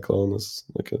 and Cyclone is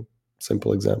like a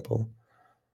simple example.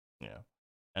 Yeah,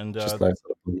 and Just nice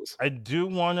little bonus. I do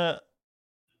want to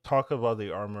talk about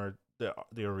the armor, the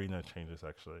arena changes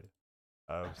actually.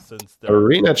 Since there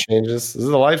Arena changes. Is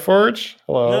it a Light Forge?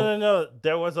 Hello. no,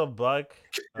 there was a bug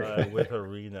with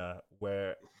arena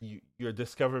where your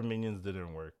discover minions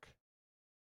didn't work,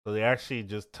 so they actually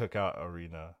just took out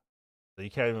arena. So you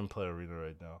can't even play arena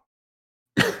right now.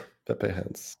 Pepe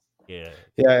hands. Yeah,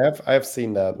 Yeah, I have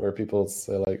seen that where people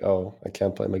say like, "Oh, I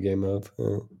can't play my game mode."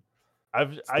 So,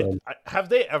 have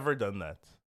they ever done that?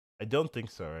 I don't think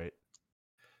so, right?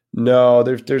 no,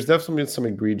 there's definitely been some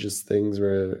egregious things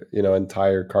where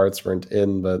entire cards weren't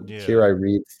in, but here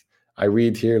Yeah. I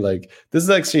read here like this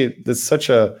is such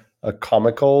a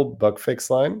comical bug fix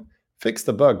line. Fix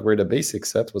the bug where the basic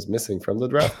set was missing from the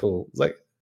draft pool. It's like,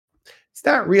 is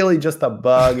that really just a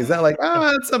bug? Is that like,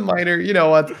 it's a minor, you know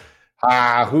what?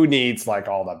 Who needs like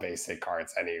all the basic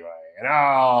cards anyway?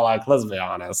 Like, let's be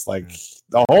honest, like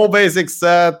the whole basic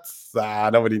set,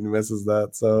 nobody misses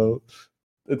that. So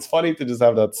it's funny to just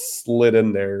have that slid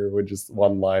in there with just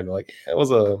one line. Like, it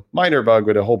was a minor bug,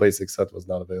 but the whole basic set was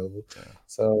not available. Yeah.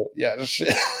 So yeah,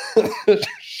 shit,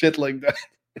 shit like that.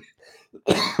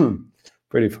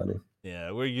 Pretty funny.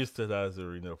 Yeah, we're used to that as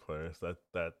arena players.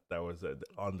 That was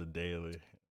on the daily.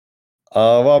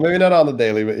 Well, maybe not on the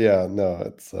daily, but yeah, no,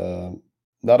 it's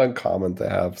not uncommon to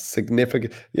have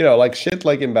significant, like shit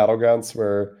like in Battlegrounds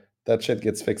where that shit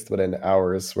gets fixed within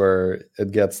hours, where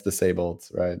it gets disabled,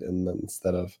 right? And then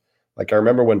instead of like, I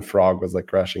remember when Frog was like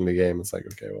crashing the game, it's like,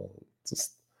 okay, well,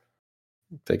 just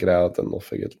take it out and we'll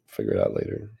figure it out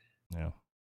later. Yeah.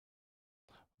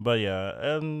 But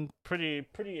yeah, and pretty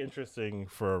interesting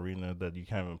for arena that you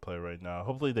can't even play right now.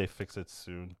 Hopefully they fix it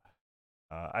soon.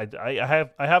 I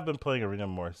have been playing arena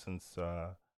more since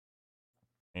I'm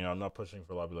not pushing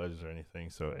for lobby legends or anything,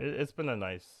 so it's been a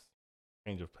nice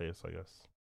change of pace, I guess.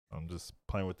 I'm just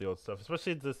playing with the old stuff,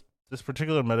 especially this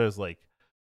particular meta is like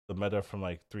the meta from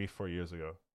like 3-4 years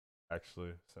ago,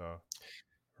 actually. So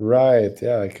Right.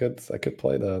 Yeah, I could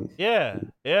play that. yeah,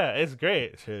 it's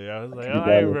great. I was like, Could oh,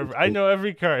 be I down with remember, I it. know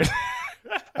every card.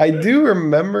 I do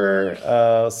remember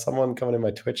someone coming in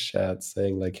my Twitch chat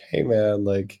saying like, "Hey man,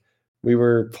 like we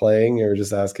were playing or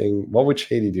just asking what would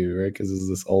Shady do, right? Because this is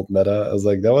this old meta." I was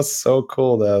like, that was so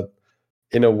cool that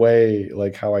in a way,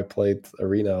 like how I played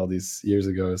Arena all these years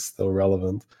ago is still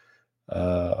relevant.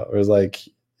 It was like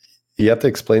he had to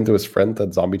explain to his friend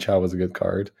that Zombie Chow was a good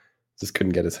card. Just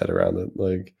couldn't get his head around it.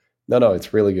 Like, no,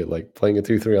 it's really good. Like playing a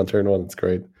 2/3 on turn one, it's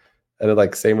great. And then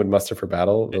like same with Muster for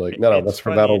Battle. They're like, no, It's Muster for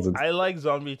funny. Battles. It's I like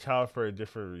Zombie Chow for a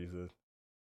different reason.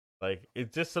 Like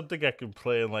it's just something I can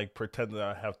play and like pretend that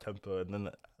I have tempo, and then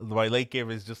my late game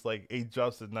is just like 8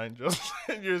 drops and 9 drops,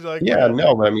 and you're like, yeah, man,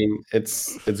 no, but I mean,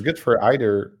 it's good for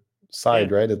either yeah,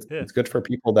 side, right? It's yeah. it's good for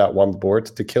people that want the board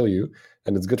to kill you,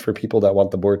 and it's good for people that want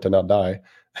the board to not die.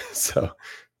 So,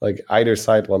 like either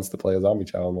side wants to play a Zombie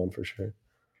Chow on one for sure.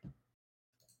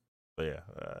 But yeah,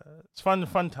 it's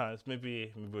fun times.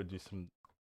 Maybe we'll do some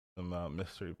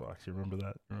mystery box. You remember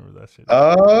that? Remember that shit?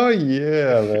 Oh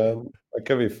yeah, man, that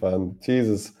could be fun.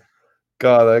 Jesus,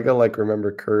 God, I can like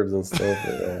remember curves and stuff.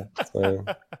 Yeah, so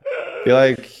be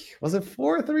like, was it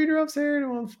 4 3 drops here to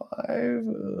 1 5?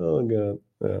 Oh god,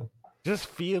 yeah, Just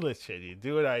feel it, shitty.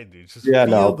 Do what I do. Just yeah.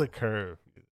 feel No, the curve.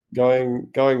 going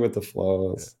with the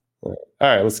flow. Yeah. All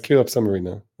right, let's queue up some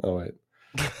Arena. Oh wait.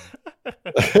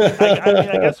 I mean,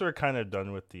 I guess we're kind of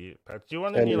done with the patch. Do you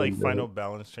want any like Anyway, final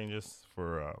balance changes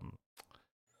for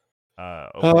no,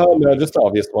 OpenLB? just the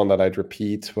obvious one that I'd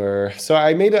repeat. Where so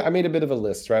I made a bit of a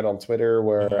list right on Twitter Mm-hmm.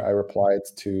 where I replied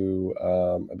to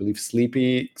I believe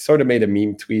Sleepy sort of made a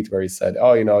meme tweet where he said,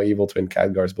 "Oh, Evil Twin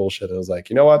Khadgar's bullshit." And I was like,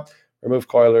 you know what? Remove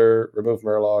Coiler, remove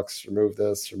Murlocs, remove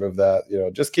this, remove that.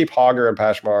 Just keep Hogger and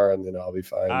Pashmar, and I'll be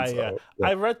fine. Yeah, So yeah,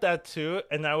 I read that too,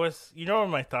 and I was, you know, what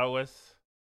my thought was,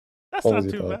 that's what was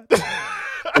not your too thought?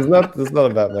 bad. It's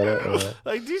not a bad meta.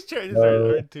 Like these changes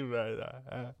Uh, aren't too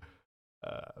bad.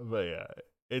 But yeah,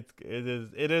 it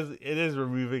is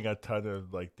removing a ton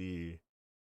of like the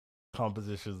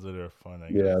compositions that are fun, I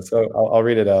Yeah, guess. so I'll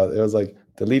read it out. It was like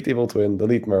delete Evil Twin,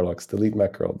 delete Murlocs, delete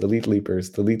Mackerel, delete Leapers,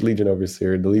 delete Legion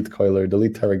Overseer, delete Coiler,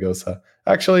 delete Taragosa.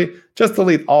 Actually, just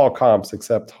delete all comps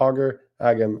except Hogger,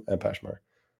 Agam, and Pashmar.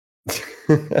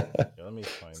 Yeah, let me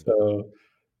find it. So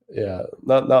yeah,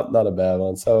 not a bad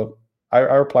one. So I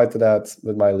replied to that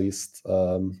with my list.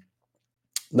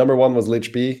 Number one was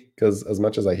Lich B, because as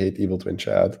much as I hate Evil Twin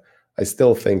Chad, I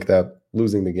still think that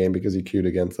losing the game because you queued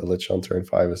against a Lich on turn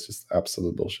 5 is just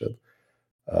absolute bullshit.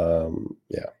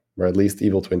 Yeah, or at least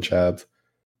Evil Twin Chad,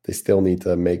 they still need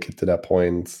to make it to that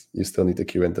point. You still need to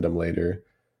queue into them later.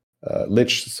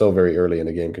 Lich so very early in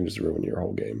the game can just ruin your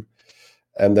whole game.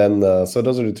 And then so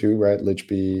those are the two, right? Lich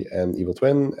B and Evil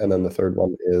Twin, and then the third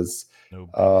one is No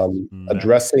beast. Mech.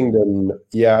 addressing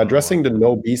Murloc. the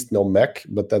no beast, no mech,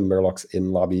 but then Murlocs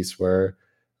in lobbies where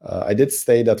I did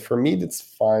say that for me that's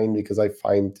fine because I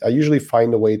usually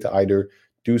find a way to either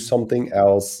do something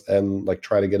else and like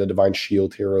try to get a divine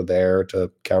shield here or there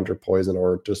to counter poison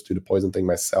or just do the poison thing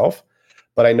myself.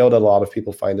 But I know that a lot of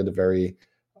people find it a very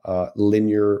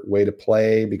linear way to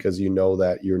play because you know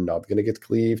that you're not going to get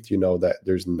cleaved, you know that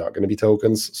there's not going to be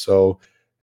tokens. So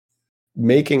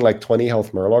making like 20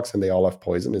 health Murlocs and they all have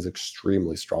poison is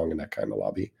extremely strong in that kind of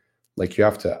lobby. Like you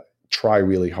have to try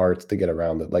really hard to get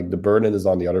around it. Like the burden is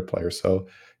on the other player, so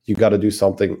you got to do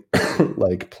something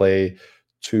like play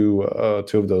two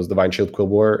of those Divine Shield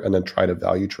Quillbore and then try to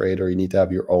value trade, or you need to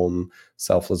have your own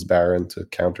Selfless Baron to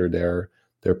counter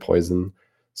their poison.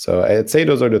 So I'd say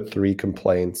those are the three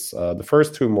complaints. The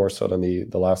first two more so than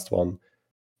the last one.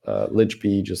 Lich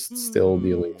B just still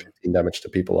dealing 15 damage to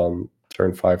people on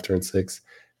turn 5, turn 6,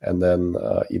 and then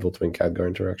Evil Twin Khadgar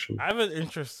interaction. I have an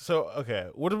interest. So, okay,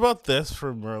 what about this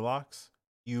for Murlocs?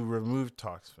 You remove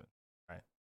Toxfin, right?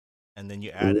 And then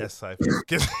you add S-Siphon.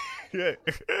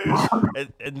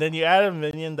 and then you add a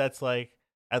minion that's like,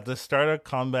 at the start of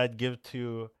combat, give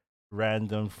 2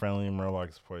 random friendly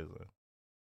Murlocs poison.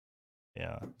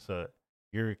 Yeah, so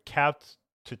you're capped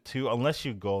to 2 unless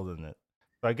you golden it.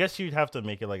 So I guess you'd have to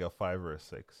make it like a 5 or a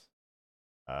 6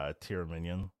 tier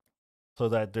minion so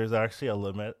that there's actually a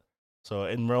limit. So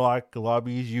in Murloc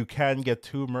lobbies, you can get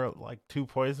 2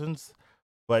 poisons,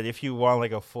 but if you want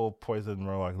like a full poison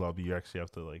Murloc lobby, you actually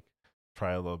have to like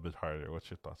try a little bit harder. What's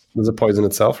your thoughts? Does it poison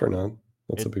itself or not?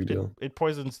 That's a It big it, deal. it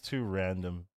poisons 2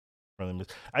 random friendly.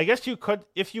 I guess you could,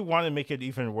 if you want to make it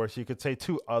even worse, you could say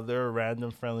 2 other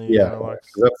random friendly Yeah,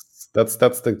 Murlocs. that's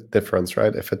the difference,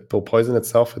 right? If it will poison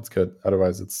itself, it's good.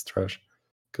 Otherwise, it's trash.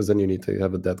 Because then you need to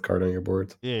have a dead card on your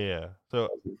board. Yeah. So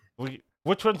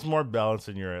which one's more balanced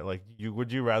in your like? Would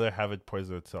you rather have it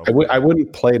poison itself? I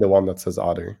wouldn't play the one that says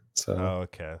Otter. So Oh,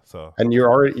 okay. So and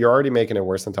you're already making it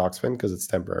worse than Toxfin because it's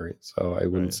temporary. So I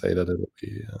wouldn't right. say that it would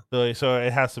be. So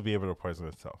it has to be able to poison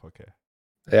itself. Okay.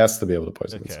 It has to be able to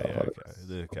poison Okay. itself.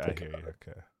 Yeah, okay. I hear you.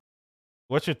 Okay.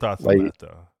 What's your thoughts on Like that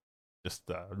though? Just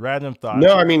a random thought.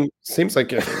 No, I mean, seems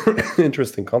like an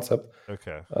interesting concept.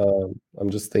 Okay. I'm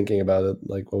just thinking about it.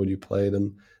 Like, what would you play?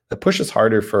 Then the push is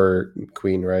harder for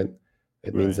queen, right?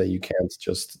 It means Right. that you can't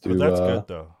just But do. that's good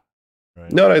though,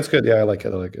 right? No, it's good. Yeah, I like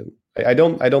it. I like it. I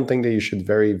don't think that you should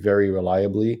very, very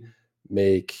reliably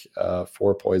make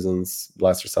 4 poisons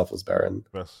blast yourself as Baron.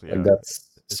 Best, Like yeah. that's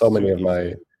It's so too many of easy.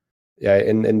 my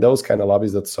in those kind of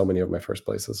lobbies. That's so many of my first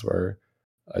places where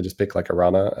I just pick like a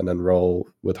Rana and then roll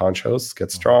with honchos,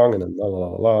 get strong, and then la la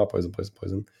la la poison, poison,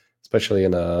 poison. Especially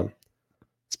in a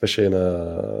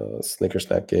Snicker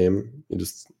Snack game, you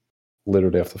just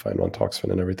literally have to find one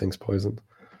Toxfin and everything's poisoned.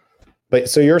 But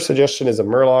so your suggestion is a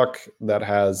Murloc that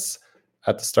has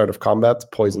at the start of combat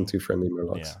poison 2 friendly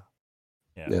Murlocs.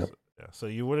 Yeah. So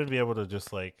you wouldn't be able to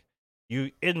just like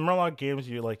you in Murloc games.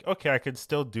 You're like, okay, I could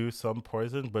still do some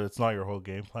poison, but it's not your whole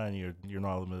game plan. You're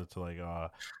not limited to like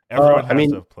everyone I has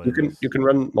mean, to play you can this. you can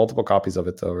run multiple copies of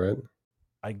it though, right?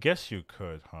 I guess you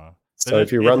could, huh? So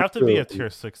if you It'd run have to be a tier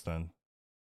 6 then,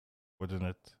 wouldn't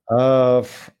it? Well,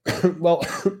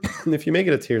 if you make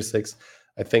it a tier 6,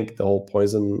 I think the whole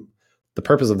poison, the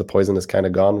purpose of the poison is kind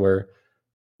of gone. Where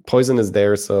poison is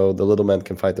there so the little man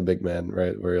can fight the big man,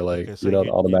 right? Where you're like, Okay, so you're not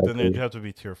then automatically. it'd have to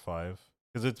be tier 5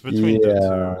 because it's between the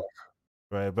Yeah,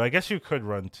 two, right? But I guess you could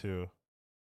run 2.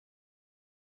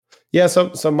 yeah. So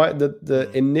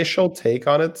the initial take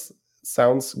on it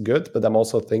sounds good, but I'm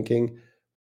also thinking,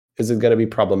 is it going to be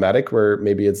problematic where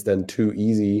maybe it's then too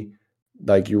easy?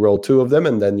 Like you roll 2 of them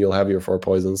and then you'll have your 4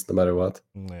 poisons no matter what.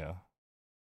 Yeah.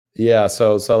 Yeah,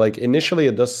 so like initially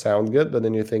it does sound good, but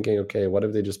then you're thinking, okay, what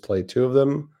if they just play 2 of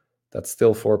them? That's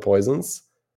still 4 poisons.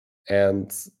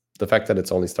 And the fact that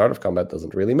it's only start of combat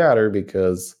doesn't really matter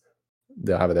because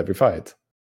they'll have it every fight.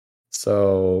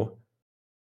 So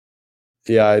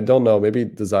yeah, I don't know. Maybe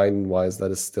design wise,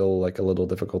 that is still like a little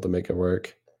difficult to make it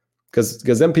work. Because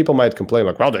then people might complain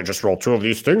like, well, they just roll 2 of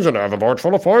these things and I have a board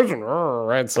full of poison,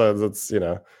 right? So that's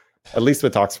at least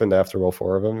with Toxfin they have to roll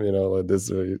 4 of them. Like this,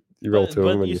 you roll 2 of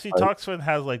them But and you you see, find. Toxfin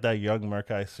has like that young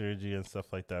Murkai synergy and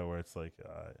stuff like that, where it's like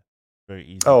very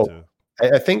easy Oh, to.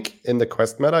 I think in the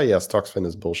quest meta, yes, Toxfin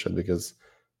is bullshit because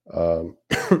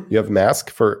you have Mask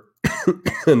for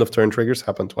end of turn triggers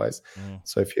happen twice.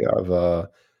 So if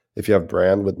you have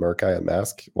Brand with Murkai and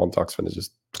Mask, one Toxfin is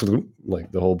just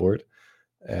like the whole board.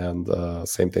 And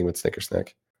same thing with Snickersnack.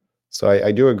 So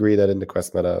I do agree that in the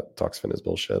quest meta, Toxfin is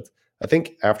bullshit. I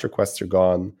think after quests are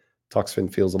gone,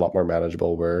 Toxfin feels a lot more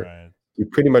manageable where you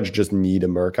pretty much just need a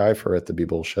Murkai for it to be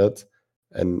bullshit.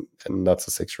 And that's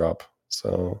a 6-drop.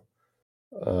 So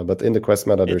but in the quest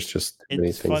meta, there's just too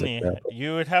many things. It's funny.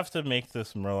 You would have to make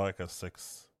this Murloc a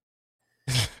 6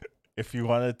 if you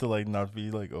wanted to like not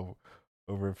be like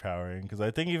overpowering. Because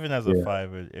I think even as a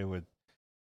 5, it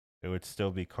would still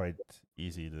be quite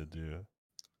easy to do.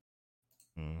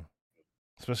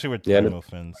 Especially with Primal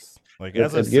Fins. Like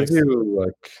as a 6,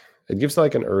 it gives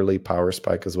like an early power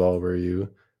spike as well, where you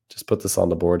just put this on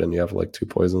the board and you have like 2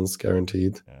 poisons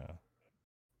guaranteed. Yeah.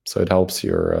 So it helps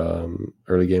your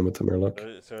early game with the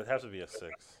Murloc. So it has to be a 6.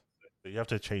 So you have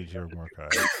to change your Murkai,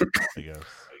 I guess.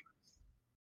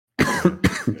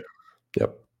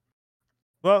 Yep.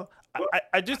 Well,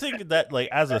 I do think that like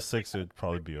as a 6 it would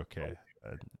probably be okay.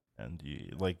 And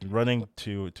you like running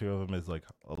two of them is like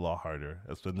a lot harder.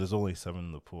 There's only 7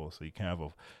 in the pool, so you can't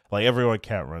have like everyone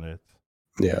can't run it.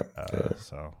 Yeah.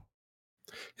 So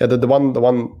yeah, the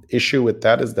one issue with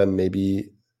that is then maybe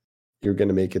you're going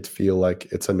to make it feel like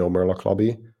it's a no Murloc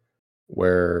lobby,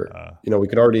 where we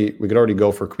could already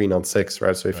go for Queen on 6,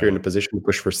 right? So if you're in a position to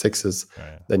push for 6s,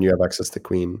 then you have access to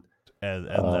Queen and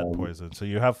that poison. So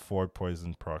you have 4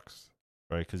 poison procs,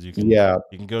 right? Because you can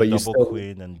go double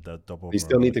Queen and double. You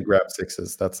still need to grab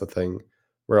 6s. That's the thing.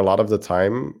 Where a lot of the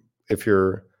time, if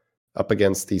you're up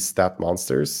against these stat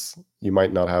monsters, you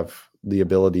might not have the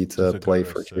ability to play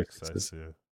for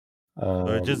 6s.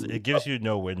 It gives you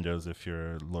no windows if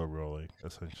you're low rolling,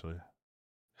 essentially.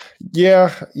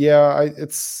 Yeah.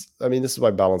 This is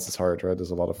why balance is hard, right?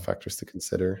 There's a lot of factors to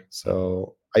consider.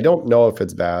 So I don't know if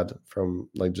it's bad from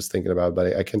like just thinking about it,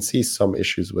 but I can see some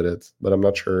issues with it, but I'm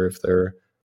not sure if they're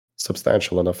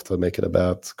substantial enough to make it a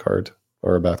bad card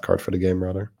or a bad card for the game,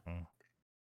 rather.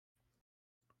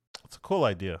 It's a cool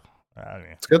idea.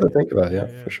 It's good to think about,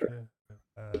 for sure.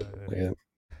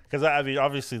 Because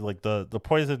obviously, like the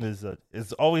poison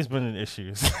is always been an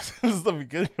issue since the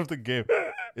beginning of the game,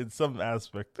 in some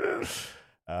aspect.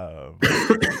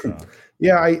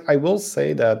 Yeah, I will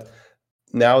say that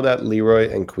now that Leroy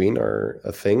and Queen are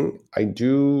a thing, I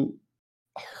do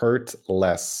hurt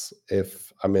less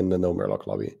if I'm in the no Murloc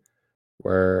lobby.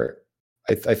 Where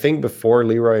I think before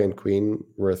Leroy and Queen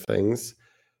were things,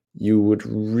 you would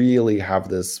really have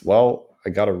this, well, I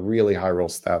got a really high roll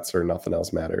stats or nothing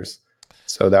else matters.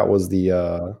 So that was the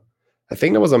I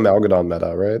think that was a Malgadon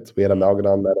meta, right? We had a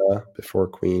Malgadon meta before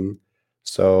Queen.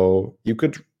 So you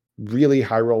could really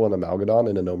high roll an Amalgadon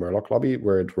in a no Murloc lobby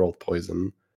where it rolled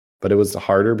poison. But it was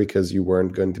harder because you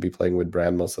weren't going to be playing with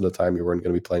Brand most of the time. You weren't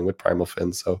going to be playing with Primal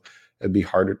Fin. So it'd be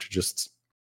harder to just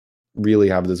really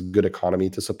have this good economy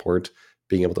to support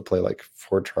being able to play like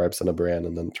 4 tribes and a Brand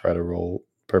and then try to roll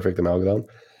perfect Amalgadon.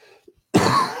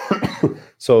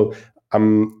 So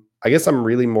I guess I'm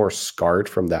really more scarred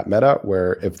from that meta,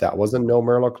 where if that was a no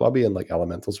Murloc lobby and like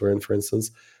Elementals were in, for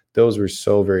instance, those were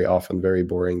so very often very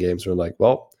boring games where like,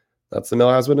 well, that's the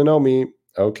Millhouse with a Nomi.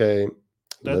 Okay.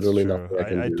 That's Literally true. nothing I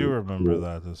can I do do. remember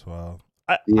that as well.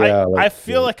 Yeah, I like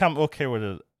feel like I'm okay with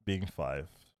it being 5,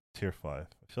 tier 5.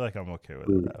 I feel like I'm okay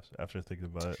with it after thinking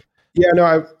about it. Yeah, no,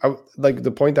 I like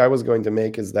the point I was going to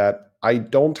make is that I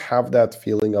don't have that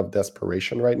feeling of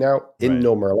desperation right now in Right.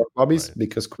 no Murloc lobbies Right.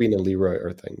 because Queen and Leroy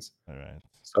are things. All right.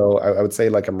 So I would say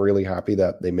like I'm really happy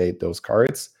that they made those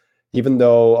cards, even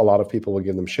though a lot of people will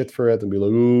give them shit for it and be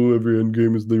like, "Oh, every end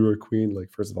game is Leroy Queen."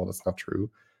 Like, first of all, that's not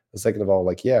true. And second of all,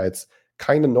 like, yeah, it's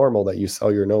kind of normal that you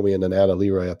sell your Nomi and then add a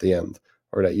Leroy at the end,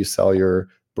 or that you sell your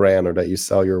Brand, or that you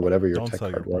sell your whatever your Don't tech sell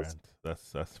your card was. Brand.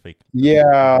 That's fake.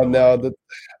 Yeah, You're no, lying.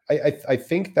 I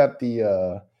think that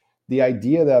the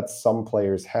idea that some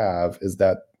players have is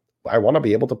that I want to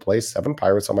be able to play 7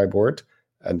 pirates on my board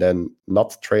and then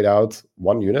not trade out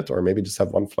 1 unit, or maybe just have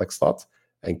 1 flex slot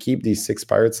and keep these 6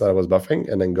 pirates that I was buffing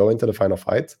and then go into the final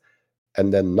fight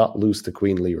and then not lose to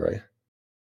Queen Leroy.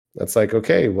 That's like,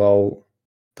 okay, well,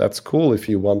 that's cool if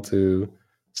you want to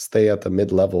stay at the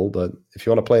mid level, but if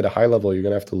you want to play at a high level, you're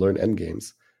gonna have to learn end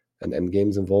games. And end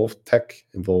games involve tech,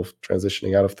 involve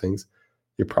transitioning out of things.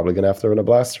 You're probably gonna have to run a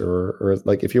blaster, or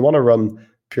like if you want to run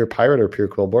pure pirate or pure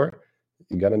Quillbore,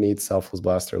 you're gonna need Selfless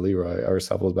Blaster Leroy or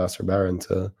Selfless Blaster Baron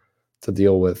to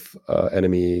deal with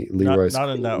enemy Leroy's. Not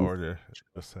in that order.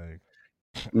 Just saying.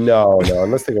 No,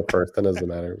 unless they go first, then it doesn't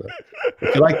matter. But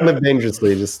if you like to live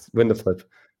dangerously, just win the flip.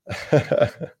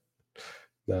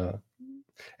 No.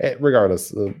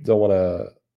 Regardless, don't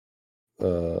want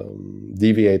to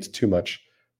deviate too much,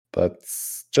 but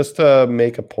just to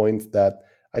make a point that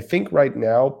I think right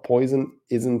now poison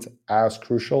isn't as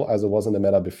crucial as it was in the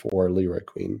meta before Leroy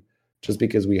Queen, just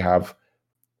because we have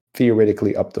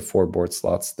theoretically up to 4 board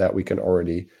slots that we can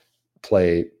already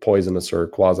play poisonous or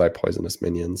quasi poisonous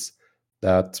minions.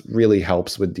 That really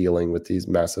helps with dealing with these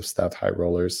massive stat high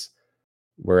rollers.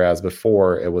 Whereas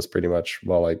before it was pretty much,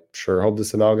 well, I sure hope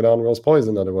this Amalgadon rolls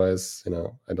poison, otherwise,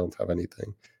 I don't have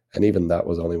anything. And even that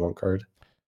was only 1 card.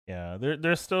 Yeah,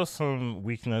 there's still some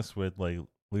weakness with like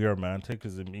Leroy Mantic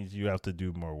because it means you have to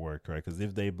do more work, right? Because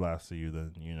if they blasted you,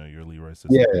 then your Leroy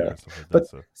system Yeah. and stuff like But that.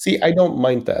 So see, I don't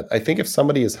mind that. I think if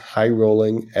somebody is high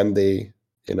rolling and they,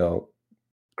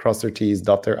 cross their T's,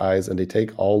 dot their I's, and they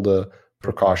take all the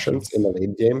precautions in the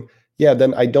late game, yeah,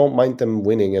 then I don't mind them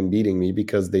winning and beating me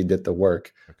because they did the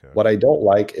work. Okay. What I don't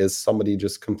like is somebody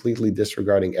just completely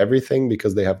disregarding everything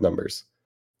because they have numbers.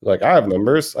 Like, I have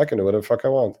numbers, I can do whatever the fuck I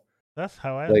want. That's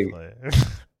how I Like, play.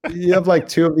 you have like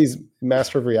 2 of these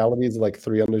Master of Realities, like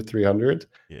 3 under 300,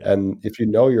 Yeah. and if you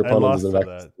know your I opponent lost doesn't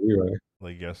to have that Leroy,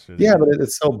 like yesterday. yeah, but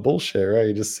it's so bullshit, right?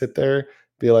 You just sit there,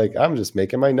 be like, I'm just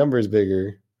making my numbers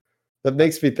bigger. That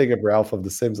makes me think of Ralph of The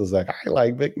Sims. I was like, I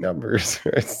like big numbers.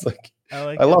 It's like,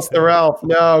 I lost to Ralph.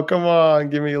 No, come on,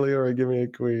 give me a Leroy, give me a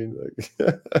queen. Like,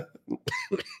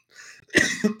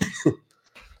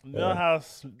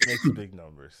 Millhouse makes big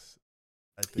numbers.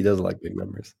 I think he doesn't like big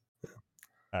numbers.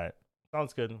 All right,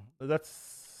 sounds good.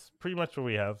 That's pretty much what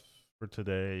we have for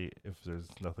today. If there's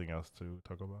nothing else to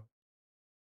talk about.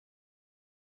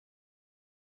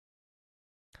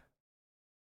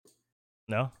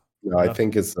 No? No, I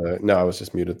think it's no. I was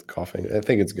just muted coughing. I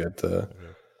think it's good to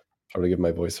probably give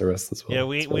my voice a rest as well. Yeah,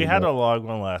 we had a long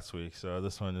one last week, so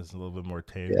this one is a little bit more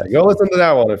tame. Yeah, go listen to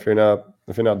that one if you're not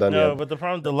done yet. No, but the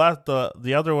problem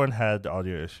the other one had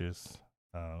audio issues.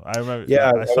 I remember.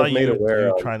 Yeah, I saw was made you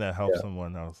aware trying to help yeah.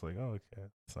 someone. I was like, oh, okay,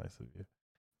 it's nice of you.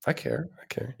 I care.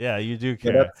 Yeah, you do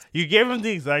care. You gave him the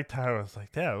exact time. I was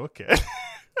like, damn, okay.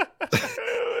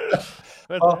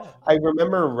 Well, I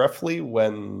remember roughly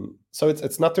when. So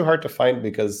it's not too hard to find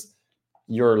because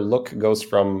your look goes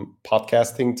from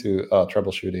podcasting to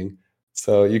troubleshooting.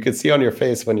 So you could see on your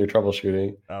face when you're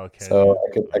troubleshooting. Okay. So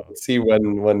I could see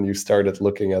when you started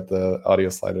looking at the audio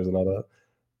sliders and all that.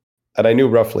 And I knew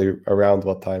roughly around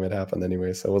what time it happened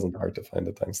anyway, so it wasn't hard to find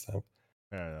the timestamp.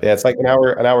 Yeah, it's like an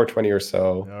hour 20 or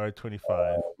so. An hour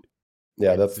 25.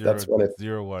 Yeah, It's that's when it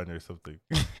 0.01 or something.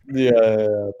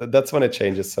 that's when it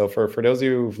changes. So for those of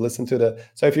you who've listened to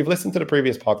if you've listened to the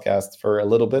previous podcast for a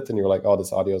little bit and you're like, oh,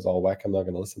 this audio is all whack, I'm not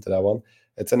going to listen to that one.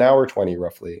 It's an hour 20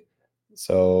 roughly,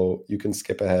 so you can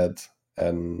skip ahead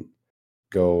and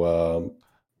go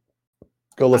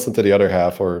listen to the other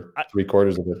half or I-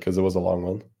 3/4 of it because it was a long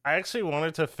one. I actually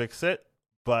wanted to fix it,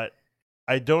 but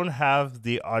I don't have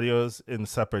the audios in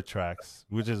separate tracks,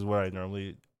 which is what I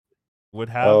normally would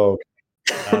have. Oh,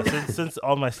 Since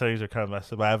all my settings are kind of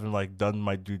messed up, I haven't like done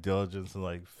my due diligence and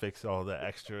like fix all the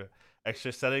extra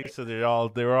settings, so they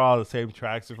were all the same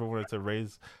tracks. If I wanted to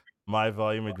raise my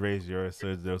volume, it'd raise yours, so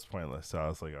it was pointless. So I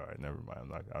was like, all right, never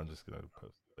mind. I'm just gonna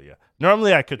post. But yeah,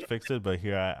 normally I could fix it, but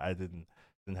here I didn't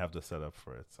have the setup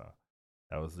for it, so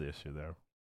that was the issue there.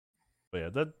 But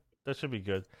yeah, that should be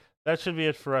good. That should be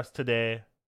it for us today.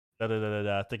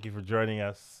 Thank you for joining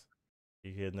us.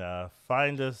 You can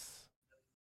find us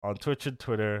on Twitch and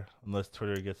Twitter, unless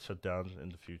Twitter gets shut down in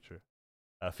the future.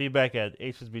 Feedback at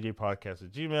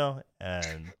hsbdpodcast@gmail.com,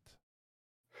 and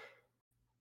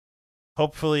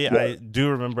hopefully, yeah. I do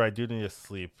remember I do need to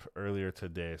sleep earlier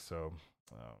today, so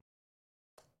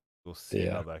we'll see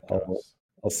how that goes.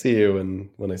 I'll see you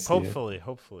when I see you.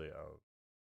 Hopefully,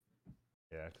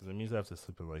 yeah, because it means I have to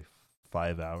sleep in like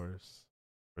 5 hours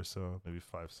or so, maybe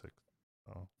 5, 6.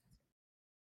 So.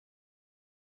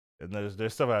 And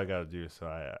there's stuff I gotta do, so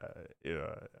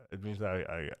it means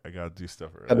I gotta do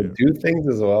stuff Got to earlier. do things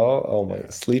as well. Oh my, Yeah.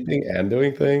 sleeping and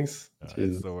doing things.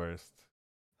 It's the worst.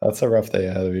 That's a rough day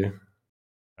ahead of you.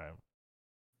 All right.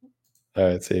 All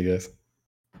right, see you guys.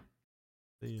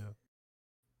 See ya.